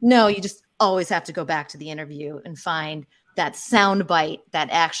 No, you just always have to go back to the interview and find that sound bite that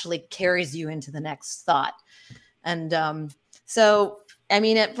actually carries you into the next thought. And so, I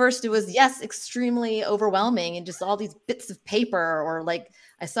mean, at first it was, yes, extremely overwhelming, and just all these bits of paper, or like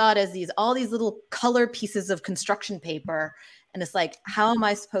I saw it as all these little color pieces of construction paper. And it's like, how am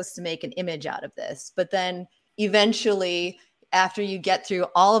I supposed to make an image out of this? But then eventually, after you get through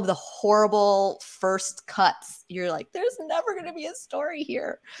all of the horrible first cuts, you're like, there's never going to be a story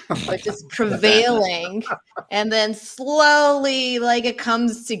here, but just prevailing. And then slowly, like, it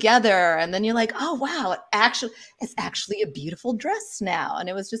comes together. And then you're like, oh, wow, it's actually a beautiful dress now. And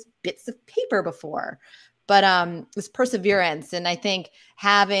it was just bits of paper before. But it was perseverance. And I think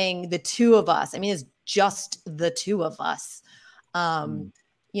having the two of us, I mean, it's just the two of us,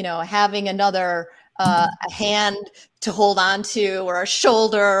 having another a hand to hold on to, or a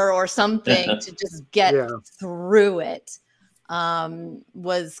shoulder or something to just get through it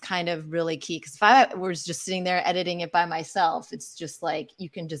was kind of really key. Because if I was just sitting there editing it by myself, it's just like, you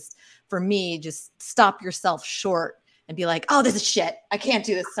can just, for me, just stop yourself short and be like, oh, this is shit. I can't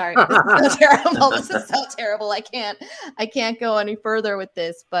do this. Sorry. This is so terrible. This is so terrible. I can't go any further with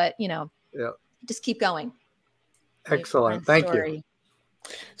this, but just keep going. Excellent. Thank you.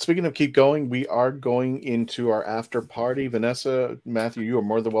 Speaking of keep going, we are going into our after party. Vanessa, Matthew, you are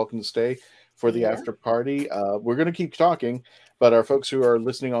more than welcome to stay for the after party. We're going to keep talking, but our folks who are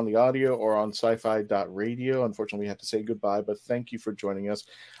listening on the audio or on sci-fi.radio, unfortunately, we have to say goodbye, but thank you for joining us.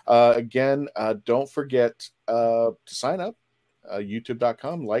 Again, don't forget to sign up.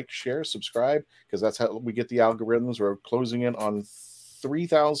 YouTube.com, like, share, subscribe, because that's how we get the algorithms. We're closing in on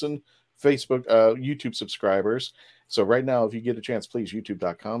 3,000 YouTube subscribers. So right now, if you get a chance, please,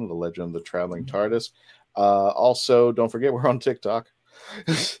 youtube.com, The Legend of the Traveling TARDIS. Also, don't forget, we're on TikTok.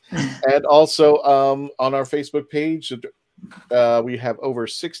 And also on our Facebook page, we have over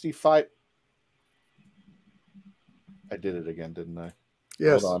 65. I did it again, didn't I?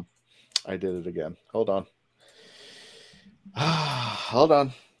 Yes. Hold on. I did it again. Hold on. Hold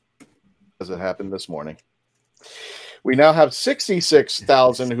on. As it happened this morning. We now have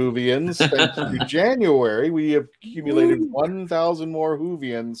 66,000 Whovians. Thanks to January, we have accumulated 1,000 more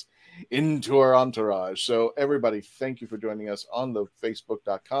Whovians into our entourage. So everybody, thank you for joining us on the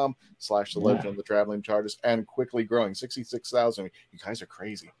facebook.com/The Legend of the Traveling TARDIS, and quickly growing 66,000. You guys are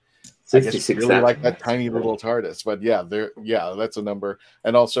crazy. I guess you really like that tiny little TARDIS, but yeah, that's a number.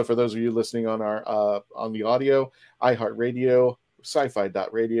 And also for those of you listening on our on the audio, iHeartRadio,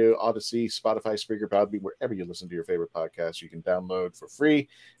 sci-fi.radio, Odyssey, Spotify, Spreaker, Podbean, wherever you listen to your favorite podcasts, you can download for free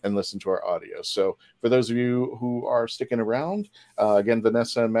and listen to our audio. So for those of you who are sticking around, again,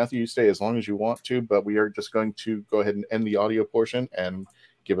 Vanessa and Matthew, you stay as long as you want to, but we are just going to go ahead and end the audio portion, and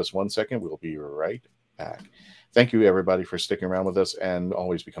give us 1 second. We'll be right back. Thank you, everybody, for sticking around with us, and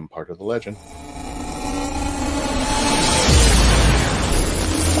always become part of the legend.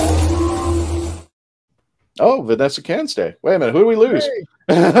 Oh, Vanessa can stay. Wait a minute. Who do we lose?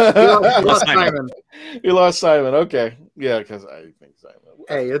 Hey. You lost Simon. You lost Simon. Okay. Yeah, because I think Simon.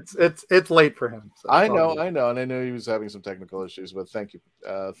 Hey, it's late for him. So I know, and I know he was having some technical issues, but thank you.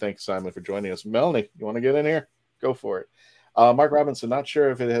 Thanks, Simon, for joining us. Melanie, you want to get in here? Go for it. Mark Robinson, not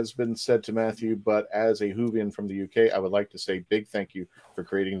sure if it has been said to Matthew, but as a Whovian from the UK, I would like to say big thank you for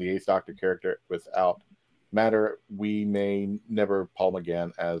creating the 8th Doctor character. Without Matter, we may never Paul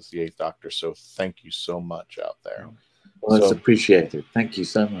McGann as the 8th Doctor, so thank you so much out there. Well, it's appreciated. Thank you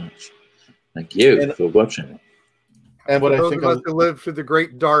so much. Thank you for watching it. And what for I those think of us who lived through the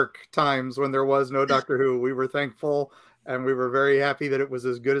great dark times when there was no Doctor Who, we were thankful, and we were very happy that it was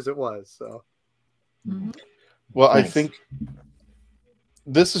as good as it was. So, well, I think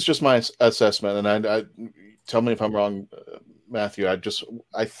this is just my assessment, and I tell me if I'm wrong, Matthew. I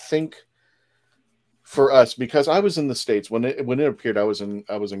think for us, because I was in the States when it appeared, I was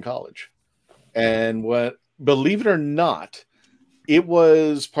in college, and believe it or not, it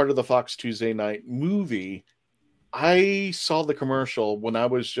was part of the Fox Tuesday night movie. I saw the commercial when I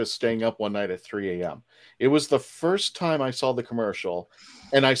was just staying up one night at 3 a.m. It was the first time I saw the commercial,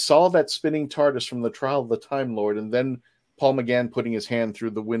 and I saw that spinning TARDIS from the Trial of the Time Lord, and then Paul McGann putting his hand through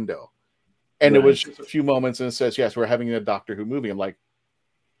the window. And It was just a few moments, and it says, yes, we're having a Doctor Who movie. I'm like,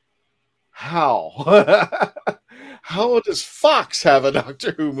 how? How does Fox have a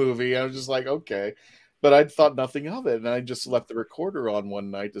Doctor Who movie? I was just like, okay. But I thought nothing of it, and I just left the recorder on one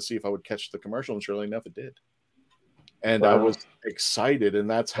night to see if I would catch the commercial, and surely enough, it did. And I was excited, and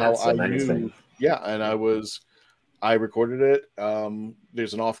that's how I knew. Yeah, and I recorded it.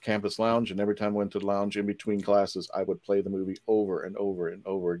 There's an off-campus lounge, and every time I went to the lounge in between classes, I would play the movie over and over and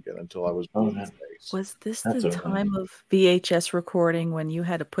over again until I was blue in the face. Was this the time of VHS recording when you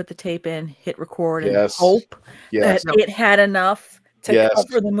had to put the tape in, hit record, and hope that it had enough to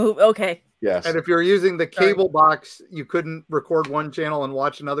cover the movie? Okay. Yes. And if you're using the cable box, you couldn't record one channel and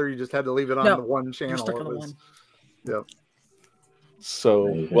watch another. You just had to leave it on the one channel. Yep.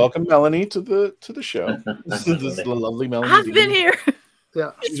 So welcome, Melanie, to the show. This is the lovely Melanie. I've been here. Yeah,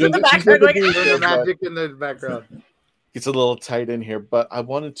 she's in the background, like magic in the background. It's a little tight in here, but I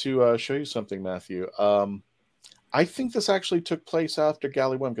wanted to show you something, Matthew. I think this actually took place after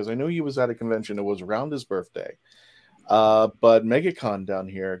Galley went, because I know he was at a convention. It was around his birthday. But MegaCon down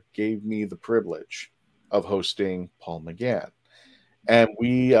here gave me the privilege of hosting Paul McGann. And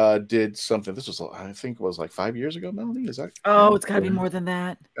we did something. This was, I think, it was like 5 years ago. Melanie, is that? Oh, it's got to be more than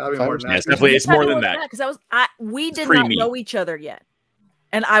that. Gotta be more than that. Yes, definitely, it's more than that. Because we did not know each other yet,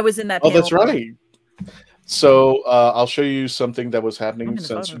 and I was in that. Oh, that's right. So I'll show you something that was happening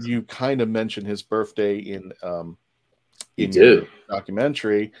since you kind of mentioned his birthday in your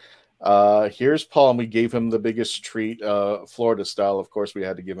documentary. Here's Paul, and we gave him the biggest treat, Florida style. Of course, we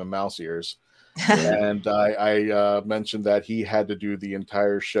had to give him mouse ears. And I mentioned that he had to do the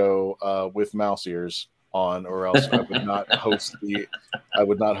entire show with mouse ears on, or else I would not host it.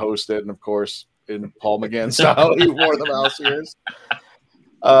 And of course, in Paul McGann style, he wore the mouse ears.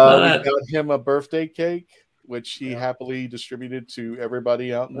 We got him a birthday cake, which he happily distributed to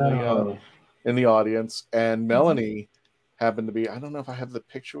everybody out in the audience. And Melanie happened to be, I don't know if I have the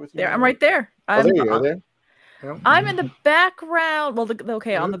picture with you. There, I'm right there. Oh, there you are. There. I'm in the background. Well,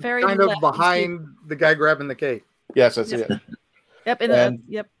 on the very kind left, of behind the guy grabbing the cake. Yes, that's it.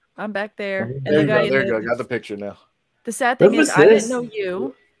 Yep, I'm back there. And there you go. There you go. Got the picture now. The sad thing is, I didn't know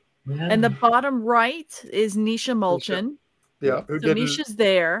you. Yeah. And the bottom right is Nisha Mulchin. Yeah, so Nisha's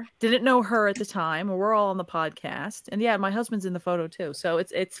there. Didn't know her at the time. We're all on the podcast, and yeah, my husband's in the photo too. So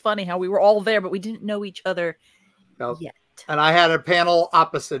it's funny how we were all there, but we didn't know each other yet. And I had a panel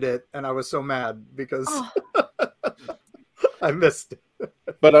opposite it, and I was so mad because I missed it.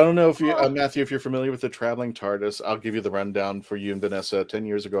 But I don't know if you, Matthew, if you're familiar with the Traveling TARDIS. I'll give you the rundown for you and Vanessa. 10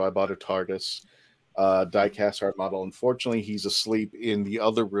 years ago, I bought a TARDIS. die-cast art model. Unfortunately, he's asleep in the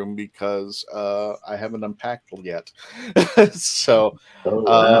other room because I haven't unpacked yet. So,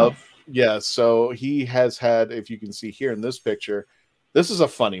 yeah, so he has had, if you can see here in this picture, this is a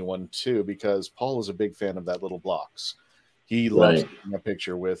funny one too, because Paul is a big fan of that little blocks. He loves taking a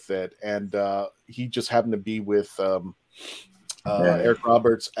picture with it, and he just happened to be with Eric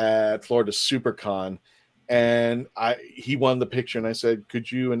Roberts at Florida SuperCon, and he won the picture, and I said,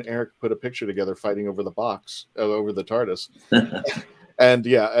 could you and Eric put a picture together fighting over the box, over the TARDIS? And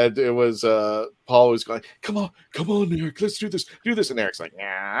yeah, and it was Paul was going, come on, Eric, let's do this. And Eric's like,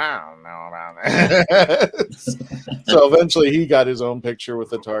 yeah, I don't know about that. So eventually he got his own picture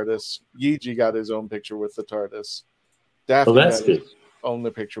with the TARDIS. Yeji got his own picture with the TARDIS. Daphne got his own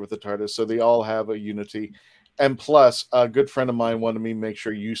picture with the TARDIS. So they all have a unity. And plus, a good friend of mine wanted me to make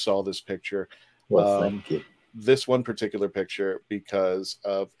sure you saw this picture. Well, thank you. This one particular picture, because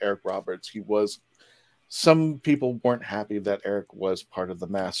of Eric Roberts. Some people weren't happy that Eric was part of the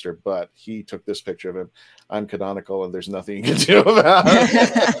Master, but he took this picture of him. I'm canonical, and there's nothing you can do about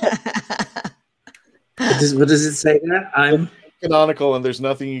it. What does it say there? I'm canonical, and there's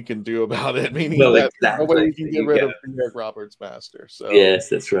nothing you can do about it. Meaning that no way you can get rid of Eric Roberts' Master. So yes,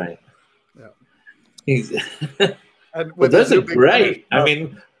 that's right. Yeah. Well, those are great. I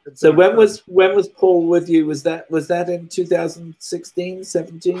mean, so when was Paul with you? Was that in 2016,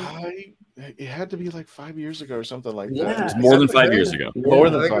 17? It had to be like 5 years ago or something like that. Yeah, it was more than 5 years ago. More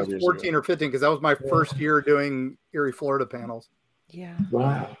than 5 years. years 14 ago. or 15, because that was my first year doing Erie, Florida panels. Yeah.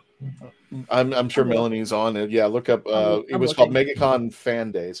 Wow. I'm sure Melanie's on it. Yeah, look up. It was called MegaCon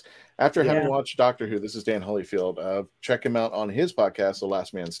Fan Days. After having watched Doctor Who, this is Dan Holyfield. Check him out on his podcast, The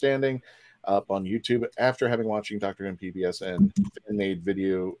Last Man Standing, up on YouTube. After having watching Doctor Who and PBS and fan-made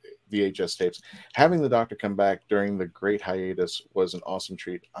video VHS tapes, having the Doctor come back during the great hiatus was an awesome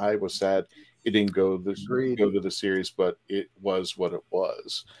treat. I was sad it didn't go to the series, but it was what it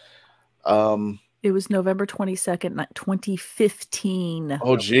was. It was November 22nd, 2015.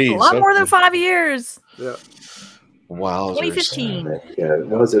 Oh, geez. A lot more than 5 years. Yeah. Wow. 2015. It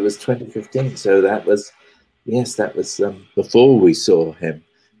was 2015. So that was before we saw him,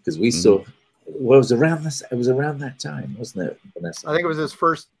 because we saw. Well, it was around this. It was around that time, wasn't it, Vanessa? I think it was his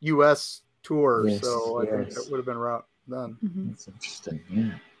first U.S. tour, Yes, so I think it would have been around then. That's interesting.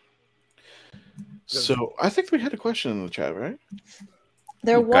 Yeah. So I think we had a question in the chat, right?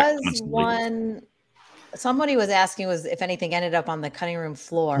 There was one. Somebody was asking if anything ended up on the cutting room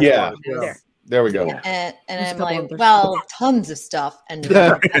floor. Yeah. There we go. And I'm like, well, tons of stuff ended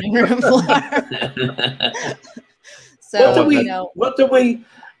up on the cutting room floor. So what do we?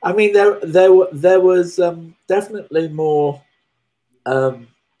 I mean, there was definitely more.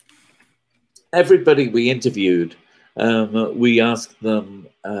 Everybody we interviewed, we asked them,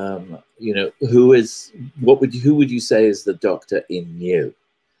 who would you say is the Doctor in you?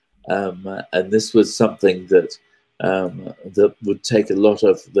 And this was something that that would take a lot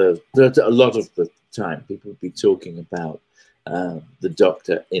of the time. People would be talking about the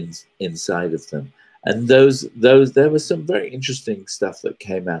Doctor inside of them. And there was some very interesting stuff that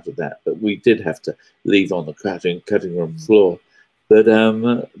came out of that, but we did have to leave on the cutting room floor. But a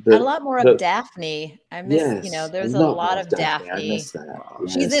lot more of Daphne. I miss, there's a lot of Daphne. I miss that.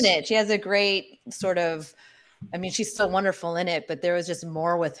 Yes. She's in it. She has a great sort of, I mean, she's so wonderful in it, but there was just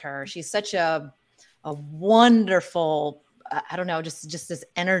more with her. She's such a wonderful, I don't know, just this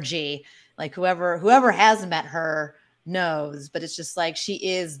energy. Like whoever has met her knows, but it's just like she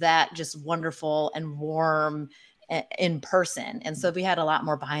is that just wonderful and warm in person. And so we had a lot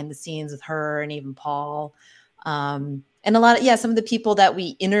more behind the scenes with her and even Paul, and a lot of some of the people that we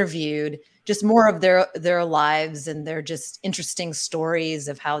interviewed, just more of their lives and their just interesting stories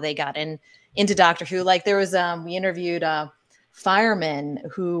of how they got into Doctor Who. Like there was we interviewed a fireman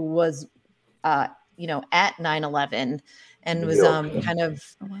who was at 9/11 and was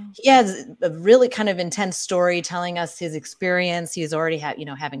he has a really kind of intense story telling us his experience. He's already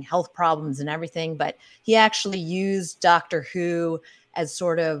having health problems and everything, but he actually used Doctor Who as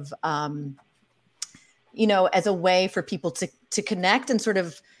sort of as a way for people to connect and sort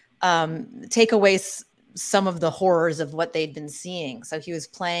of take away some of the horrors of what they'd been seeing. So he was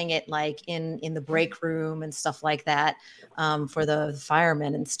playing it like in the break room and stuff like that for the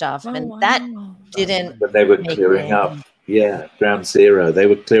firemen and stuff. That didn't. But they were clearing up. Yeah, Ground Zero. They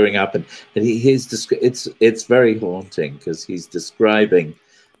were clearing up, and it's very haunting because he's describing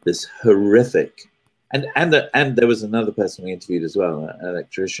this horrific. And there was another person we interviewed as well, an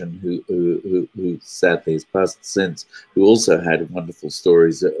electrician who sadly has passed since, who also had wonderful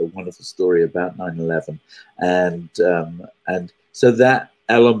story about 9/11, and so that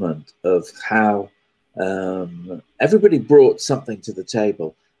element of how everybody brought something to the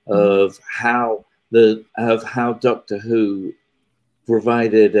table of how Doctor Who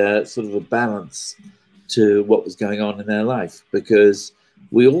provided sort of a balance to what was going on in their life, because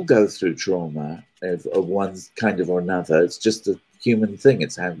we all go through trauma of one kind of or another. It's just a human thing.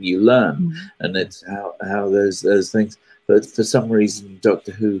 It's how you learn, and it's how those things. But for some reason,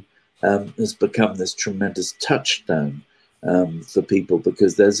 Doctor Who has become this tremendous touchstone for people,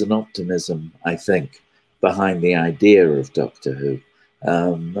 because there's an optimism, I think, behind the idea of Doctor Who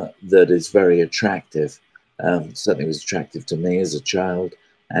that is very attractive. Certainly was attractive to me as a child,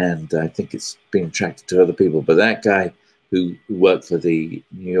 and I think it's been attractive to other people. But that guy who worked for the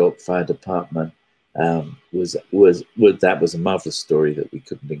New York Fire Department was a marvelous story that we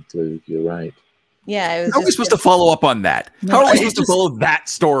couldn't include. You're right. Yeah, it was. How are we supposed to follow up on that? How are we supposed to follow that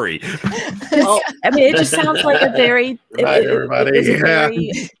story? I mean, it just sounds like a very,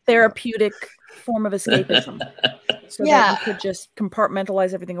 very therapeutic form of escapism. So that you could just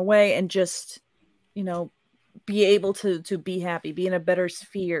compartmentalize everything away and just, you know, be able to be happy, be in a better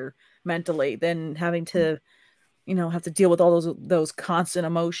sphere mentally than having to, you know, have to deal with all those constant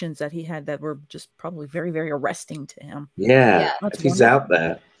emotions that he had that were just probably very, very arresting to him. Yeah, That's if he's wonderful. out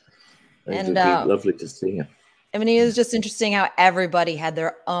there, it would be lovely to see him. I mean, it was just interesting how everybody had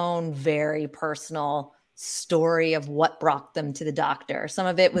their own very personal story of what brought them to the doctor. Some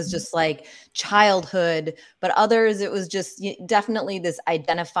of it was just like childhood, but others, it was just definitely this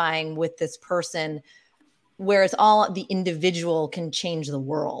identifying with this person, whereas all the individual can change the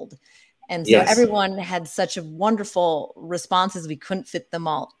world. And so everyone had such a wonderful responses. We couldn't fit them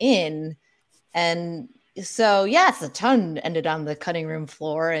all in. And so, yes, a ton ended on the cutting room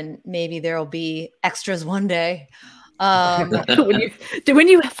floor, and maybe there'll be extras one day. When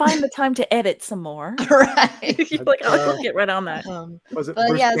you find the time to edit some more, right? You're like, I'll get right on that. Was it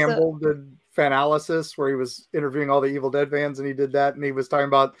Bruce Campbell did Fanalysis, where he was interviewing all the Evil Dead fans, and he did that, and he was talking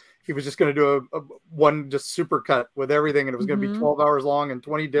about he was just going to do a one just super cut with everything, and it was going to be 12 hours long and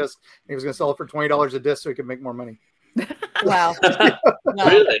 20 discs, and he was going to sell it for $20 a disc so he could make more money. Wow.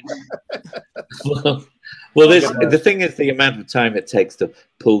 Really? Well, the thing is the amount of time it takes to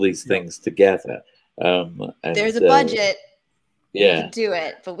pull these things together. And, there's a budget. Yeah. You could do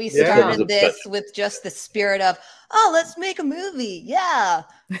it. But we started this with just the spirit of, oh, let's make a movie. Yeah,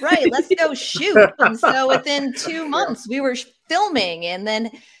 right. Let's go shoot. And so within 2 months we were filming, and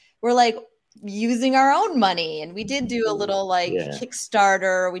then we're like using our own money. And we did do a little like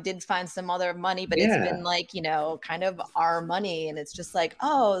Kickstarter. We did find some other money, but it's been like, you know, kind of our money. And it's just like,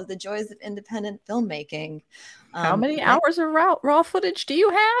 oh, the joys of independent filmmaking. How many hours of raw footage do you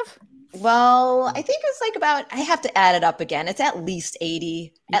have? Well, I think it's like about, I have to add it up again. It's at least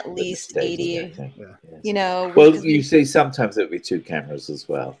 80, you know. Well, you see, sometimes it would be 2 cameras as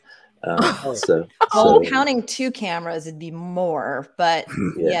well. So counting 2 cameras, it'd be more, but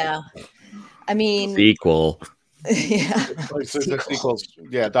yeah. I mean, sequel. Yeah. Sequels.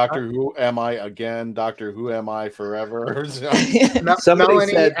 Yeah, Doctor Who Am I Again? Doctor Who Am I Forever? Somebody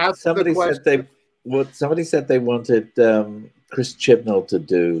said they wanted Chris Chibnall to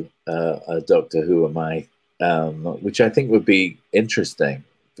do a Doctor Who Am I, which I think would be interesting,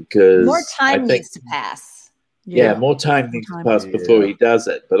 because more time needs to pass. Yeah, more time needs to pass before he does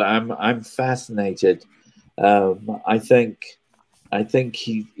it. But I'm fascinated. I think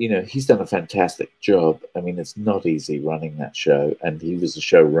he, you know, he's done a fantastic job. I mean, it's not easy running that show, and he was a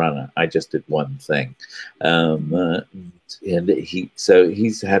showrunner. I just did one thing, and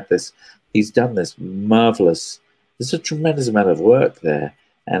he's done this marvelous. There's a tremendous amount of work there,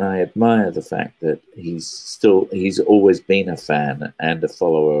 and I admire the fact that he's always been a fan and a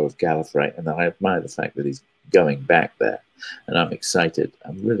follower of Gallifrey, and I admire the fact that he's going back there, and I'm excited.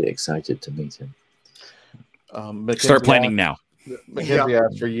 I'm really excited to meet him. Start planning now. Mackenzie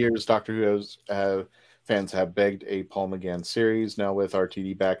asked, for years, Doctor Who fans have begged a Paul McGann series. Now with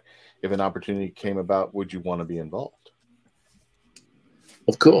RTD back, if an opportunity came about, would you want to be involved?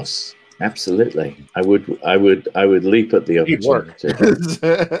 Of course. Absolutely, I would leap at the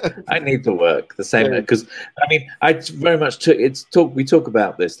opportunity. I need to work the same, because I mean, I very much we talk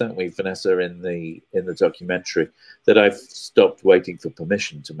about this, don't we, Vanessa, in the documentary, that I've stopped waiting for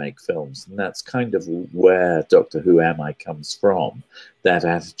permission to make films, and that's kind of where Doctor Who Am I comes from. That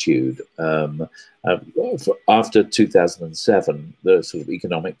attitude after 2007, the sort of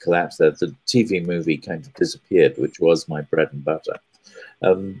economic collapse there, the TV movie kind of disappeared, which was my bread and butter.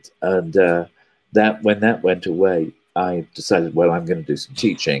 And that when that went away, I decided, well, I'm going to do some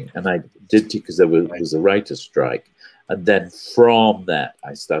teaching, and I did because there was a writer's strike, and then from that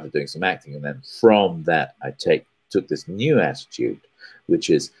I started doing some acting, and then from that I took this new attitude,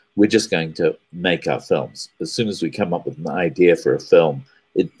 which is we're just going to make our films. As soon as we come up with an idea for a film,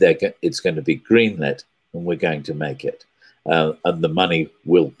 it's going to be greenlit, and we're going to make it, and the money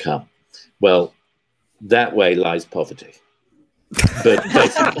will come. Well, that way lies poverty. But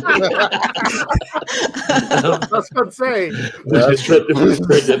basically, that's what I'm saying.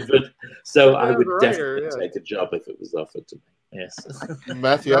 So I would definitely take a job if it was offered to me. Yes.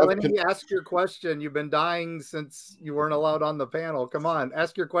 Matthew, Melanie, ask your question. You've been dying since you weren't allowed on the panel. Come on,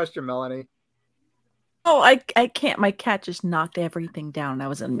 ask your question, Melanie. Oh, I can't. My cat just knocked everything down. I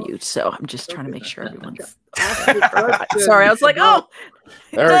was on mute, so I'm just trying to make sure everyone's. Sorry, I was like, oh,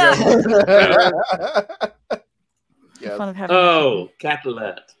 there we go. Yes. Oh, cat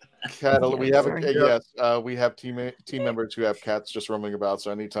alert! Cat alert. We have we have team members who have cats just roaming about.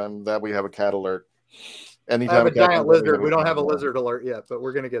 So anytime that we have a cat alert, anytime I have a giant lizard. We don't have a lizard alert yet, but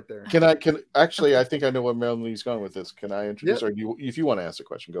we're gonna get there. Actually, I think I know where Melanie's going with this. Can I introduce? Or if you want to ask a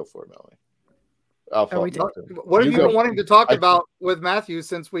question, go for it, Melanie. What have you been wanting to talk about with Matthew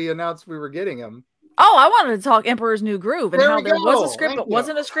since we announced we were getting him? Oh, I wanted to talk Emperor's New Groove and how there was a script, but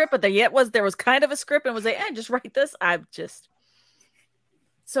wasn't a script, but there was kind of a script, and was like, just write this.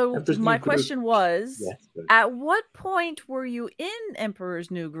 So my question was, at what point were you in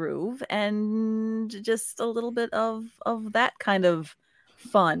Emperor's New Groove, and just a little bit of that kind of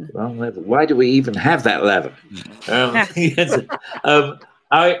fun? Wrong level. Why do we even have that lever?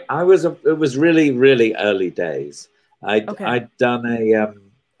 It was really, really early days. I'd done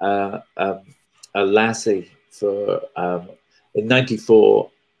a lassie for in '94,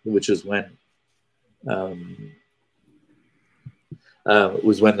 which was when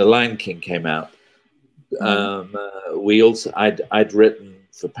The Lion King came out. I'd written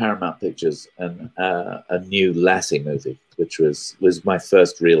for Paramount Pictures a new Lassie movie, which was my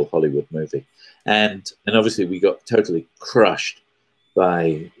first real Hollywood movie, and obviously we got totally crushed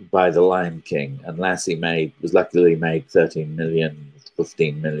by The Lion King, and Lassie was luckily made 13 million.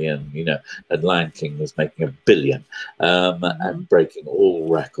 15 million, and Lion King was making $1 billion and breaking all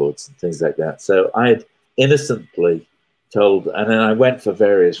records and things like that. So I had innocently told, and then I went for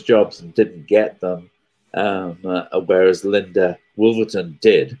various jobs and didn't get them, whereas Linda Wolverton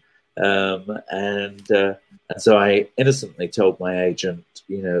did, and so I innocently told my agent,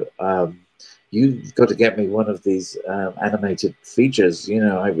 you've got to get me one of these animated features.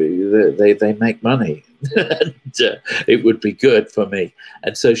 They make money. And, it would be good for me.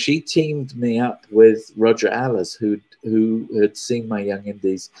 And so she teamed me up with Roger Allers, who had seen my Young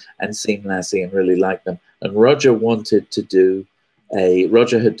Indies and seen Lassie and really liked them. And Roger wanted to do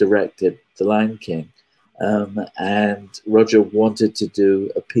Roger had directed The Lion King, and Roger wanted to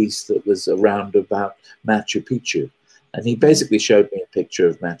do a piece that was around about Machu Picchu. And he basically showed me a picture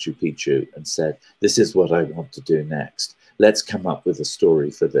of Machu Picchu and said, this is what I want to do next. Let's come up with a story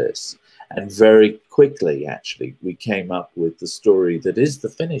for this. And very quickly, actually, we came up with the story that is the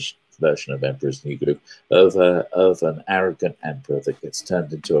finished version of Emperor's New Groove of an arrogant emperor that gets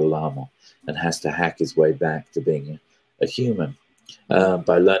turned into a llama and has to hack his way back to being a human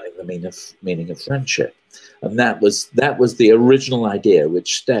by learning the meaning of friendship. And that was the original idea,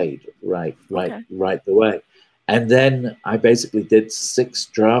 which stayed right the way. And then I basically did 6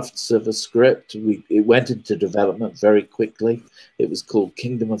 drafts of a script. It went into development very quickly. It was called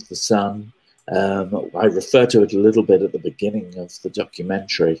Kingdom of the Sun. I refer to it a little bit at the beginning of the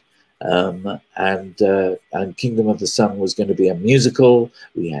documentary. And Kingdom of the Sun was going to be a musical.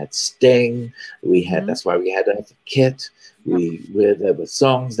 We had Sting. That's why we had Eartha Kitt. There were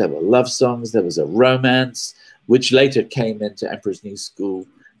songs. There were love songs. There was a romance, which later came into Emperor's New School.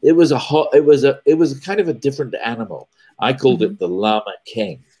 It was a kind of a different animal. I called it the Llama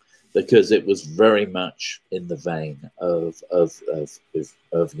King because it was very much in the vein of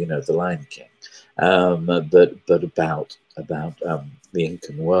The Lion King, but about the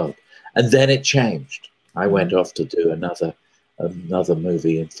Incan world. And then it changed. I went off to do another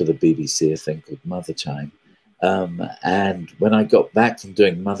movie for the BBC, a thing called Mother Time. And when I got back from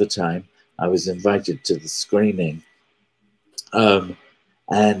doing Mother Time, I was invited to the screening.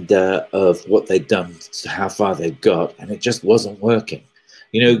 Of what they'd done, how far they'd got, and it just wasn't working.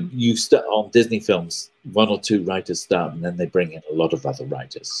 You start on Disney films, 1 or 2 writers start, and then they bring in a lot of other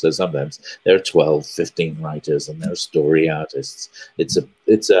writers. So sometimes there are 12, 15 writers, and there are story artists. It's for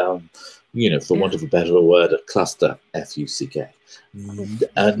want of a better word, a cluster, F-U-C-K.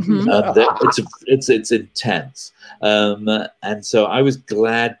 It's intense, and so I was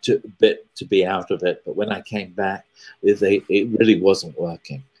glad to be out of it. But when I came back, it really wasn't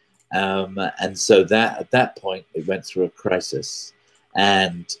working, and so at that point it went through a crisis.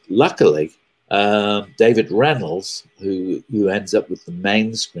 And luckily, David Reynolds, who ends up with the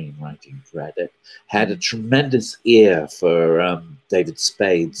main screenwriting credit, had a tremendous ear for David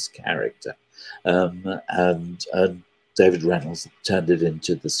Spade's character, and David Reynolds turned it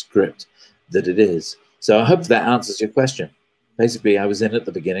into the script that it is. So I hope that answers your question. Basically, I was in at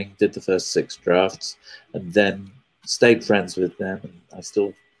the beginning, did the first 6 drafts, and then stayed friends with them, and I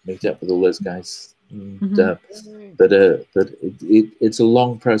still meet up with all those guys. And, but it's a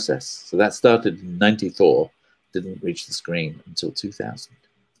long process. So that started in '94, didn't reach the screen until 2000.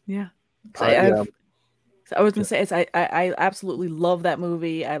 Yeah. I was going to say, I absolutely love that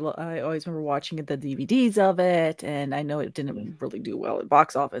movie. I always remember watching the DVDs of it, and I know it didn't really do well at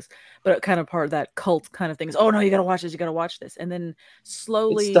box office, but it kind of part of that cult kind of thing is, oh no, you got to watch this, you got to watch this. And then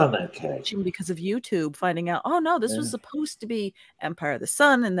slowly, it's done okay. Because of YouTube, finding out, oh no, this was supposed to be Empire of the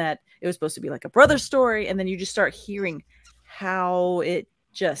Sun, and that it was supposed to be like a brother story. And then you just start hearing how it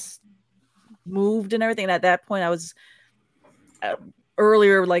just moved and everything. And at that point, I was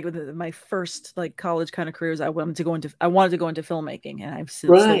earlier, like with my first like college kind of careers, I wanted to go into filmmaking, and I've since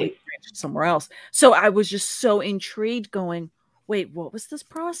slowly branched somewhere else. So I was just so intrigued, going, "Wait, what was this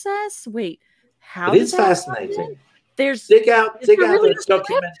process? Wait, how?" It is fascinating. Dig out a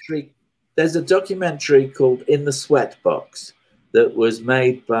documentary. There's a documentary called "In the Sweatbox" that was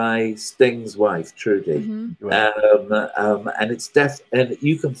made by Sting's wife, Trudy, and it's and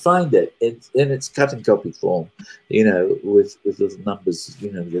you can find it in its cut and copy form, with little numbers,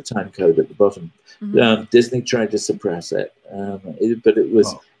 the time code at the bottom. Disney tried to suppress it, but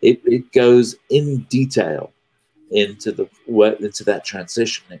it goes in detail into that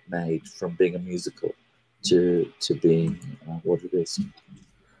transition it made from being a musical to being what it is.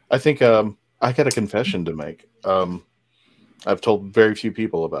 I think I got a confession to make. I've told very few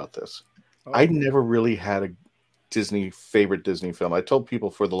people about this. I never really had a favorite Disney film. I told people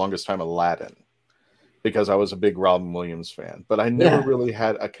for the longest time Aladdin, because I was a big Robin Williams fan, but I never really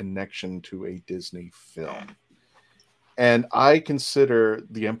had a connection to a Disney film. And I consider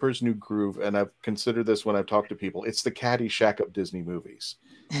The Emperor's New Groove, and I've considered this when I've talked to people, it's the Caddyshack of Disney movies.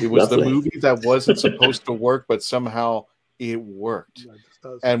 It was the movie that wasn't supposed to work, but somehow it worked.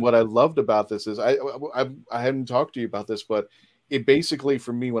 And what I loved about this is I hadn't talked to you about this, but it basically,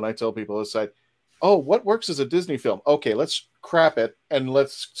 for me, when I tell people, it's like, oh, what works as a Disney film? Okay, let's crap it and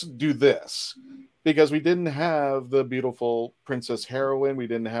let's do this. Because we didn't have the beautiful princess heroine, we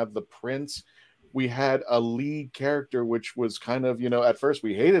didn't have the prince, we had a lead character which was kind of, at first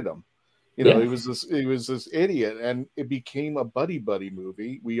we hated him. He was this idiot, and it became a buddy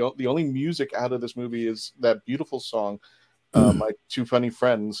movie. The only music out of this movie is that beautiful song, My Two Funny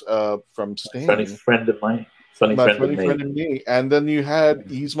Friends from Sting. Funny friend of mine. Funny friend of me. And then you had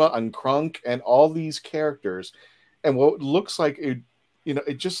Yzma and Kronk and all these characters. And what looks like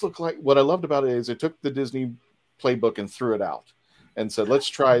it just looked like, what I loved about it is it took the Disney playbook and threw it out and said, let's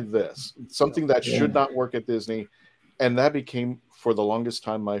try this. Something that should not work at Disney. And that became, for the longest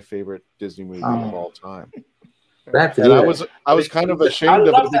time, my favorite Disney movie of all time. And I was kind of ashamed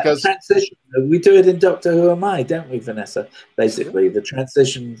of it because transition. We do it in Doctor Who Am I, don't we, Vanessa? Basically, the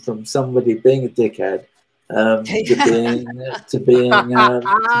transition from somebody being a dickhead to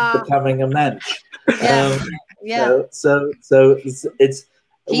becoming a mensch. So it's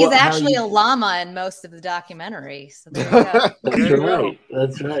he's actually a llama in most of the documentary. So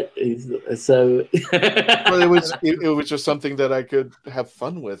That's right. So it was just something that I could have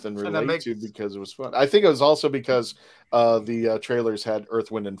fun with and relate to because it was fun. I think it was also because the trailers had Earth,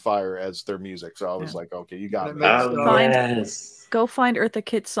 Wind, and Fire as their music, so I was like, okay, you got it. Go find Eartha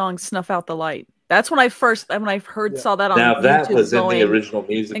Kitt's song "Snuff Out the Light." That's when I saw that on now YouTube. That was in the original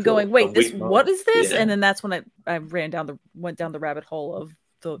music and going, wait, what is this? And then that's when I went down the rabbit hole of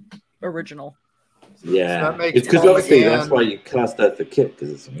the original. Yeah, because obviously that's why you cast Eartha Kitt,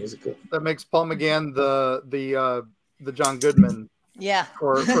 because it's a musical. That makes Paul McGann the John Goodman. Yeah,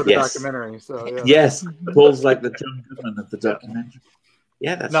 for the documentary. So yes, Paul's like the John Goodman of the documentary.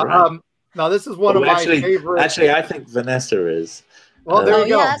 Yeah, that's right. Now this is one of my favorite. Actually, I think Vanessa is. Well, there you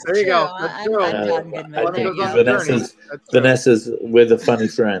go. Yeah, there you go. That's true. I think Vanessa's we're the funny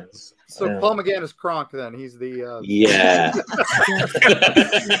friends. So Paul McGann is Kronk. Then he's the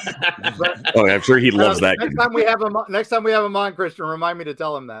I'm sure he loves that. Next time we have him on, Christian, remind me to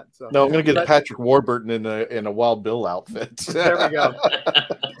tell him that. So no, I'm going to get Patrick Warburton in a Wild Bill outfit. There we go.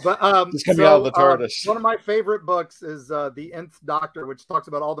 But just coming out of the TARDIS. One of my favorite books is The Nth Doctor, which talks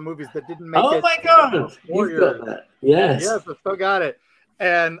about all the movies that didn't make it. Oh my God! You've got that. Yes, I still got it,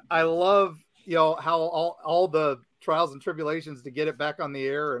 and I love how all the trials and tribulations to get it back on the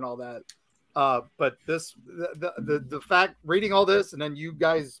air and all that. But the fact, reading all this and then you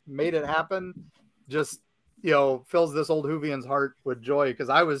guys made it happen, just, you know, fills this old Whovian's heart with joy, because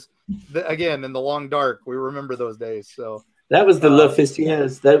I was again in the long dark. We remember those days. So that was the roughest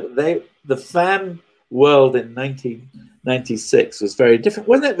years. The fan world in 1996 was very different,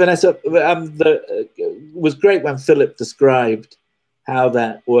 wasn't it, Vanessa? Was great when Philip described how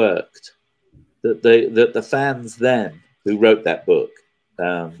that worked. That the fans then who wrote that book,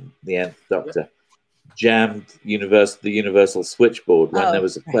 The Nth Doctor, jammed the Universal switchboard when there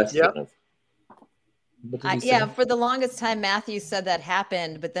was a question of. Yeah, for the longest time, Matthew said that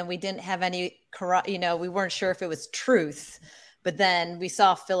happened, but then we didn't have any, we weren't sure if it was truth. But then we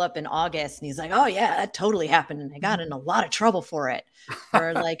saw Philip in August, and he's like, "Oh yeah, that totally happened, and I got in a lot of trouble for it."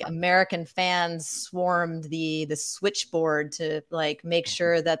 Or like American fans swarmed the switchboard to like make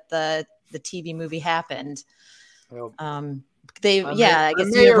sure that the TV movie happened. I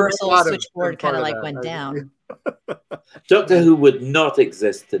guess Universal switchboard kind of like went down. Doctor Who would not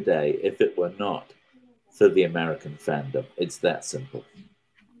exist today if it were not for the American fandom. It's that simple.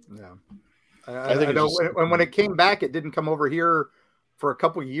 Yeah. I know when it came back, it didn't come over here for a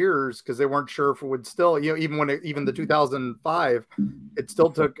couple of years because they weren't sure if it would still, even the 2005, it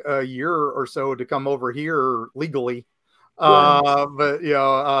still took a year or so to come over here legally. But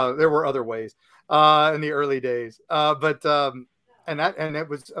there were other ways in the early days. And it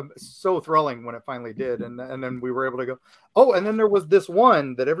was so thrilling when it finally did, and then we were able to go. Oh, and then there was this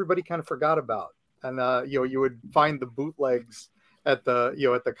one that everybody kind of forgot about, and you would find the bootlegs at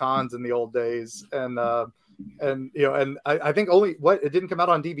the cons in the old days, and I think it didn't come out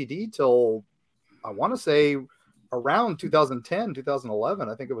on DVD till I want to say around 2010, 2011.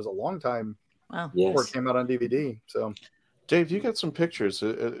 I think it was a long time before it came out on DVD. So, Dave, you got some pictures.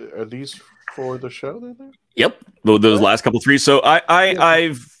 Are these for the show? There? Yep, those last couple three. So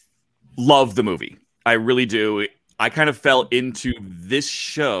I've loved the movie. I really do. I kind of fell into this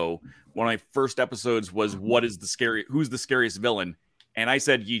show. One of my first episodes was who's the scariest villain? And I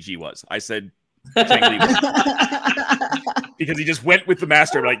said Yi-Ji was. I said Chang Li was. Because he just went with the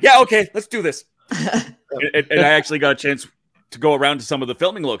master. I'm like, yeah, okay, let's do this. and I actually got a chance to go around to some of the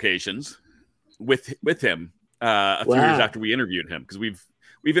filming locations with him a few years after we interviewed him, because we've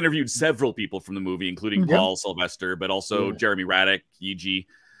interviewed several people from the movie, including Paul Sylvester, but also Jeremy Raddick, Yi-Ji.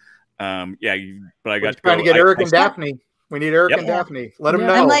 But I got trying to get Eric and Daphne. We need Eric and Daphne. Let them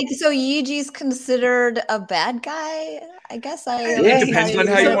know. And like, so Yi-Ji's considered a bad guy, I guess. It depends on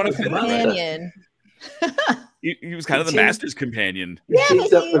how you want to fit companion. He was kind of the master's companion. Yeah,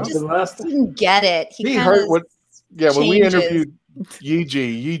 but he just didn't get it. He heard when we interviewed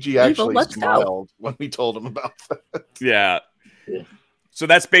Yi-Ji actually smiled when we told him about that. Yeah. So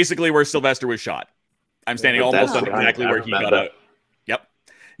that's basically where Sylvester was shot. I'm standing almost on exactly where he got out. Yep.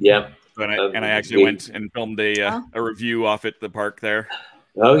 Yep. And I actually went and filmed a review off at the park there.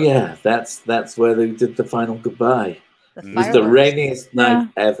 Oh yeah, that's where they did the final goodbye. It was the rainiest night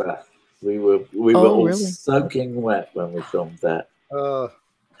ever. We were all really soaking wet when we filmed that.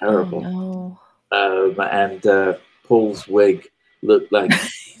 Terrible. Oh, no. And Paul's wig looked like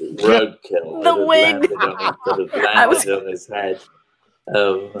roadkill. The wig. Landed on his head.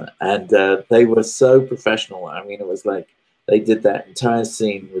 And they were so professional. I mean, it was like they did that entire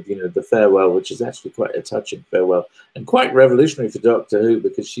scene with, the farewell, which is actually quite a touching farewell and quite revolutionary for Doctor Who,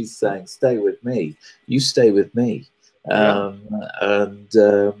 because she's saying, "Stay with me. You stay with me." And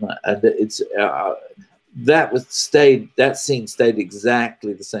it's that scene stayed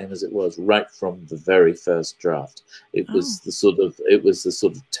exactly the same as it was right from the very first draft. It was the sort of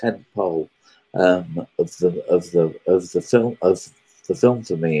tent pole of the film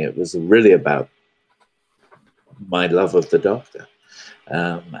for me. It was really about my love of the Doctor,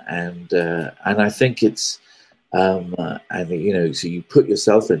 and I think it's so you put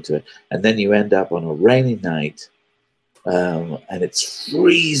yourself into it, and then you end up on a rainy night, and it's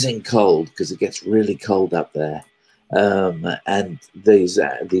freezing cold because it gets really cold up there, and these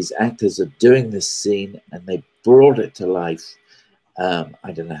actors are doing this scene and they brought it to life.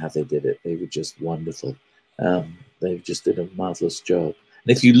 I don't know how they did it. They were just wonderful. They just did a marvelous job.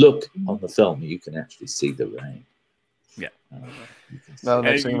 And if you look on the film, you can actually see the rain. Yeah.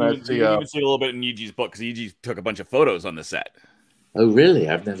 Next thing you see a little bit in Yi-Ji's book, because Yi-Ji took a bunch of photos on the set. Oh, really?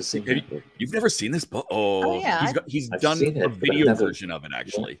 I've never seen that book. You've never seen this book? Oh, yeah. He's done a video version of it,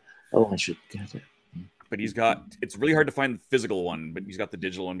 actually. Yeah. Oh, I should get it. But it's really hard to find the physical one, but he's got the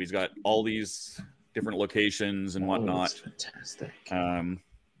digital one. But he's got all these different locations and whatnot. That's fantastic. And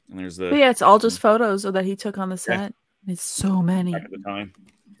there's it's all just photos that he took on the set. Yeah. It's so many. Back at the time.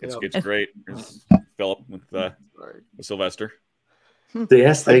 It's great. There's Philip with Sylvester.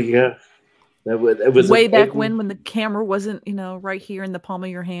 Yes, there you go. There was way back when the camera wasn't, right here in the palm of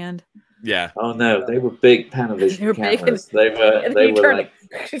your hand. Yeah. Oh no, they were big Panavision They were big cameras. and They you turn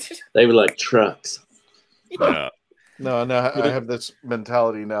were like trucks. Yeah. No, I have this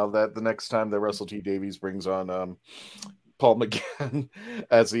mentality now that the next time that Russell T Davies brings on Paul McGann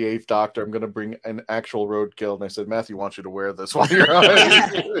as the 8th Doctor, I'm going to bring an actual roadkill. And I said, Matthew wants you to wear this while you're on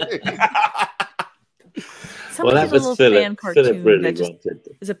it. Well, that was Philip. Philip really wanted.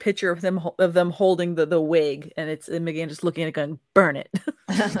 There's a picture of them holding the wig, and it's McGann just looking at it going, burn it.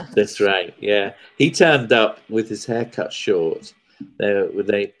 That's right. Yeah, he turned up with his hair cut short. Poor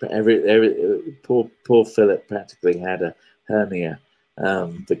Philip practically had a hernia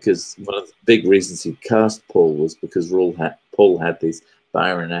because one of the big reasons he cast Paul was because Paul had these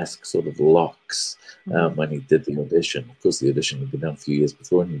Byron-esque sort of locks when he did the audition. Of course, the audition had been done a few years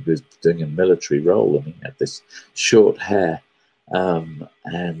before, and he was doing a military role, and he had this short hair,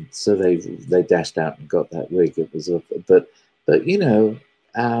 and so they dashed out and got that wig. It was, but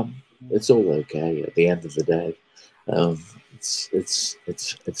it's all okay at the end of the day. It's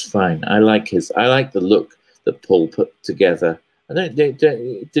fine. I like the look that Paul put together.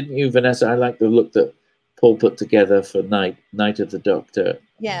 Didn't you, Vanessa? I like the look that Paul put together for Night of the Doctor.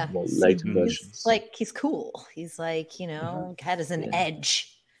 Yeah, more later versions. He's cool. He's like, has an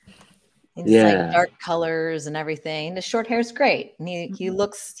edge. He's Yeah. like dark colors and everything. The short hair is great, and he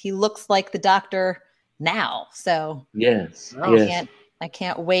looks like the Doctor now. So yes, I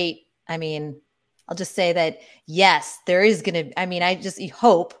can't wait. I mean, I'll just say that yes, there is gonna. I mean, I just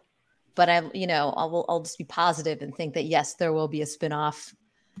hope, but I'll just be positive and think that yes, there will be a spinoff,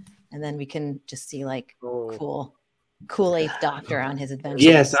 and then we can just see like cool 8th Doctor on his adventures.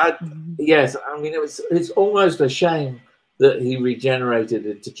 Yes. I mean, it's almost a shame that he regenerated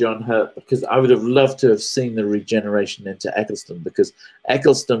into John Hurt, because I would have loved to have seen the regeneration into Eccleston, because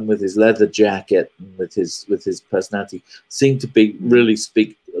Eccleston with his leather jacket and with his personality seemed to be really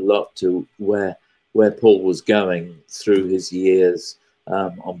speak a lot to where Paul was going through his years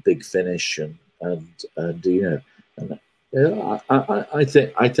on Big Finish I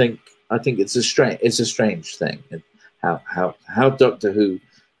think it's a strange thing. How Doctor Who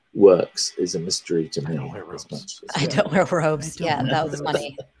works is a mystery to me. I don't wear robes. Yeah, that was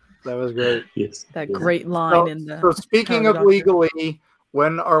funny. That was great. Yes, that great line in the. So speaking of legally,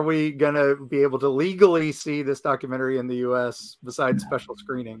 when are we gonna be able to legally see this documentary in the U.S. besides special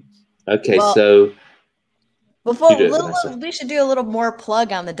screenings? Okay, well, so we should do a little more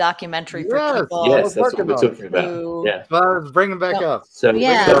plug on the documentary for people. Yes, that's what we're talking about. Yeah, let's bring them back up. So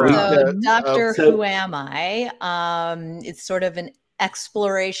Doctor Who Am I? It's sort of an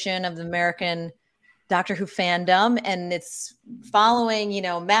exploration of the American Doctor Who fandom, and it's following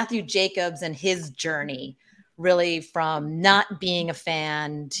Matthew Jacobs and his journey, really from not being a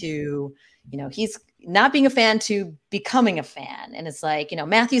fan to he's not being a fan to becoming a fan. And it's like,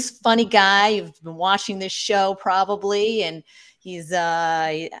 Matthew's a funny guy. You've been watching this show probably. And he's,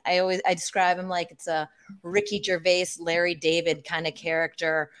 I describe him like it's a Ricky Gervais, Larry David kind of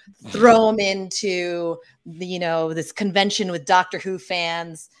character. Throw him into, this convention with Doctor Who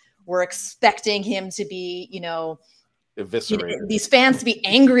fans. We're expecting him to be, eviscerated. These fans to be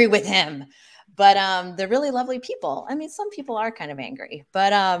angry with him. But they're really lovely people. I mean, some people are kind of angry,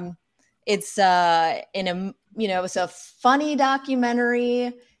 but it's it's a funny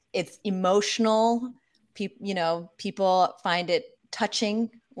documentary. It's emotional. People find it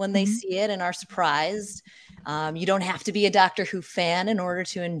touching when they see it and are surprised. You don't have to be a Doctor Who fan in order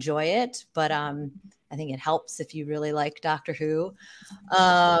to enjoy it, but I think it helps if you really like Doctor Who.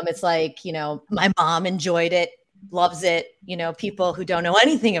 It's like, my mom enjoyed it, loves it. People who don't know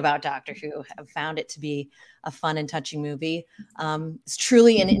anything about Doctor Who have found it to be a fun and touching movie. It's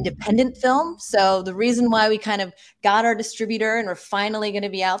truly an independent film. So the reason why we kind of got our distributor and we're finally going to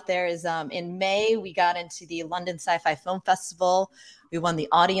be out there is in May, we got into the London Sci-Fi Film Festival. We won the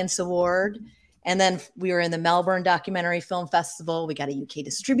Audience Award. And then we were in the Melbourne Documentary Film Festival. We got a UK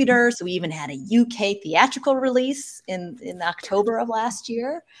distributor. So we even had a UK theatrical release in October of last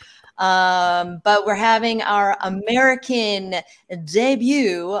year. But we're having our American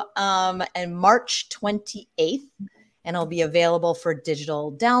debut on March 28th, and it'll be available for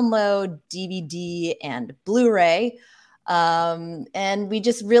digital download, DVD, and Blu-ray. And we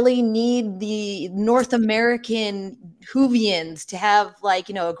just really need the North American Whovians to have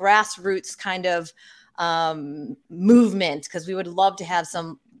a grassroots kind of movement, because we would love to have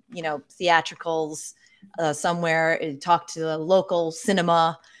some, theatricals somewhere, talk to the local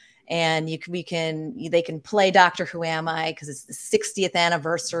cinema. And they can play Doctor Who Am I, because it's the 60th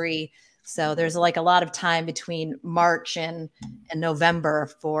anniversary. So there's like a lot of time between March and November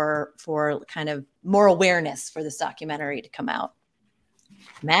for kind of more awareness for this documentary to come out.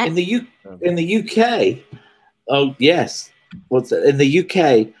 Matt? In the UK, oh yes, in the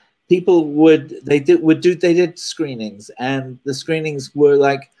UK, people did screenings, and the screenings were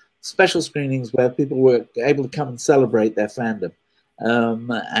like special screenings where people were able to come and celebrate their fandom.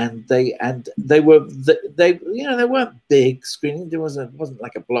 And they weren't big screenings. It wasn't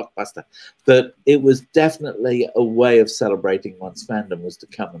like a blockbuster, but it was definitely a way of celebrating one's fandom, was to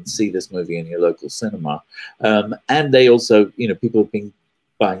come and see this movie in your local cinema. And they also, people have been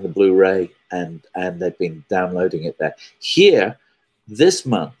buying the Blu-ray and they've been downloading it there. Here, this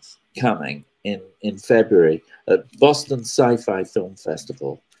month coming in February at Boston Sci-Fi Film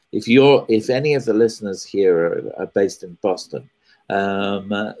Festival. If any of the listeners here are based in Boston,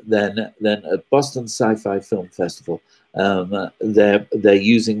 then at Boston Sci-Fi Film Festival, they're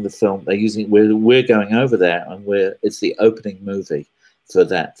using the film. We're going over there, and it's the opening movie for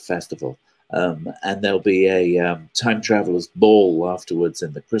that festival. And there'll be a time traveler's ball afterwards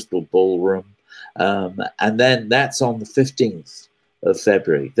in the Crystal Ballroom, and then that's on the 15th of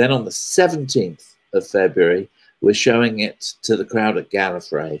February. Then on the 17th of February, we're showing it to the crowd at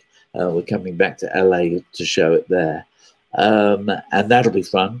Gallifrey. We're coming back to LA to show it there. And that'll be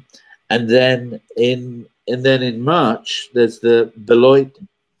fun. And then in March there's the Beloit.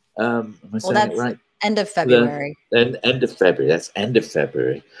 Am I saying it right? End of February. End of February. That's end of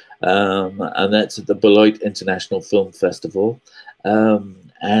February. And that's at the Beloit International Film Festival.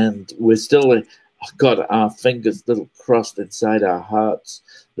 And we're still got our fingers little crossed inside our hearts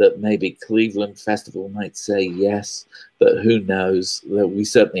that maybe Cleveland Festival might say yes, but who knows? We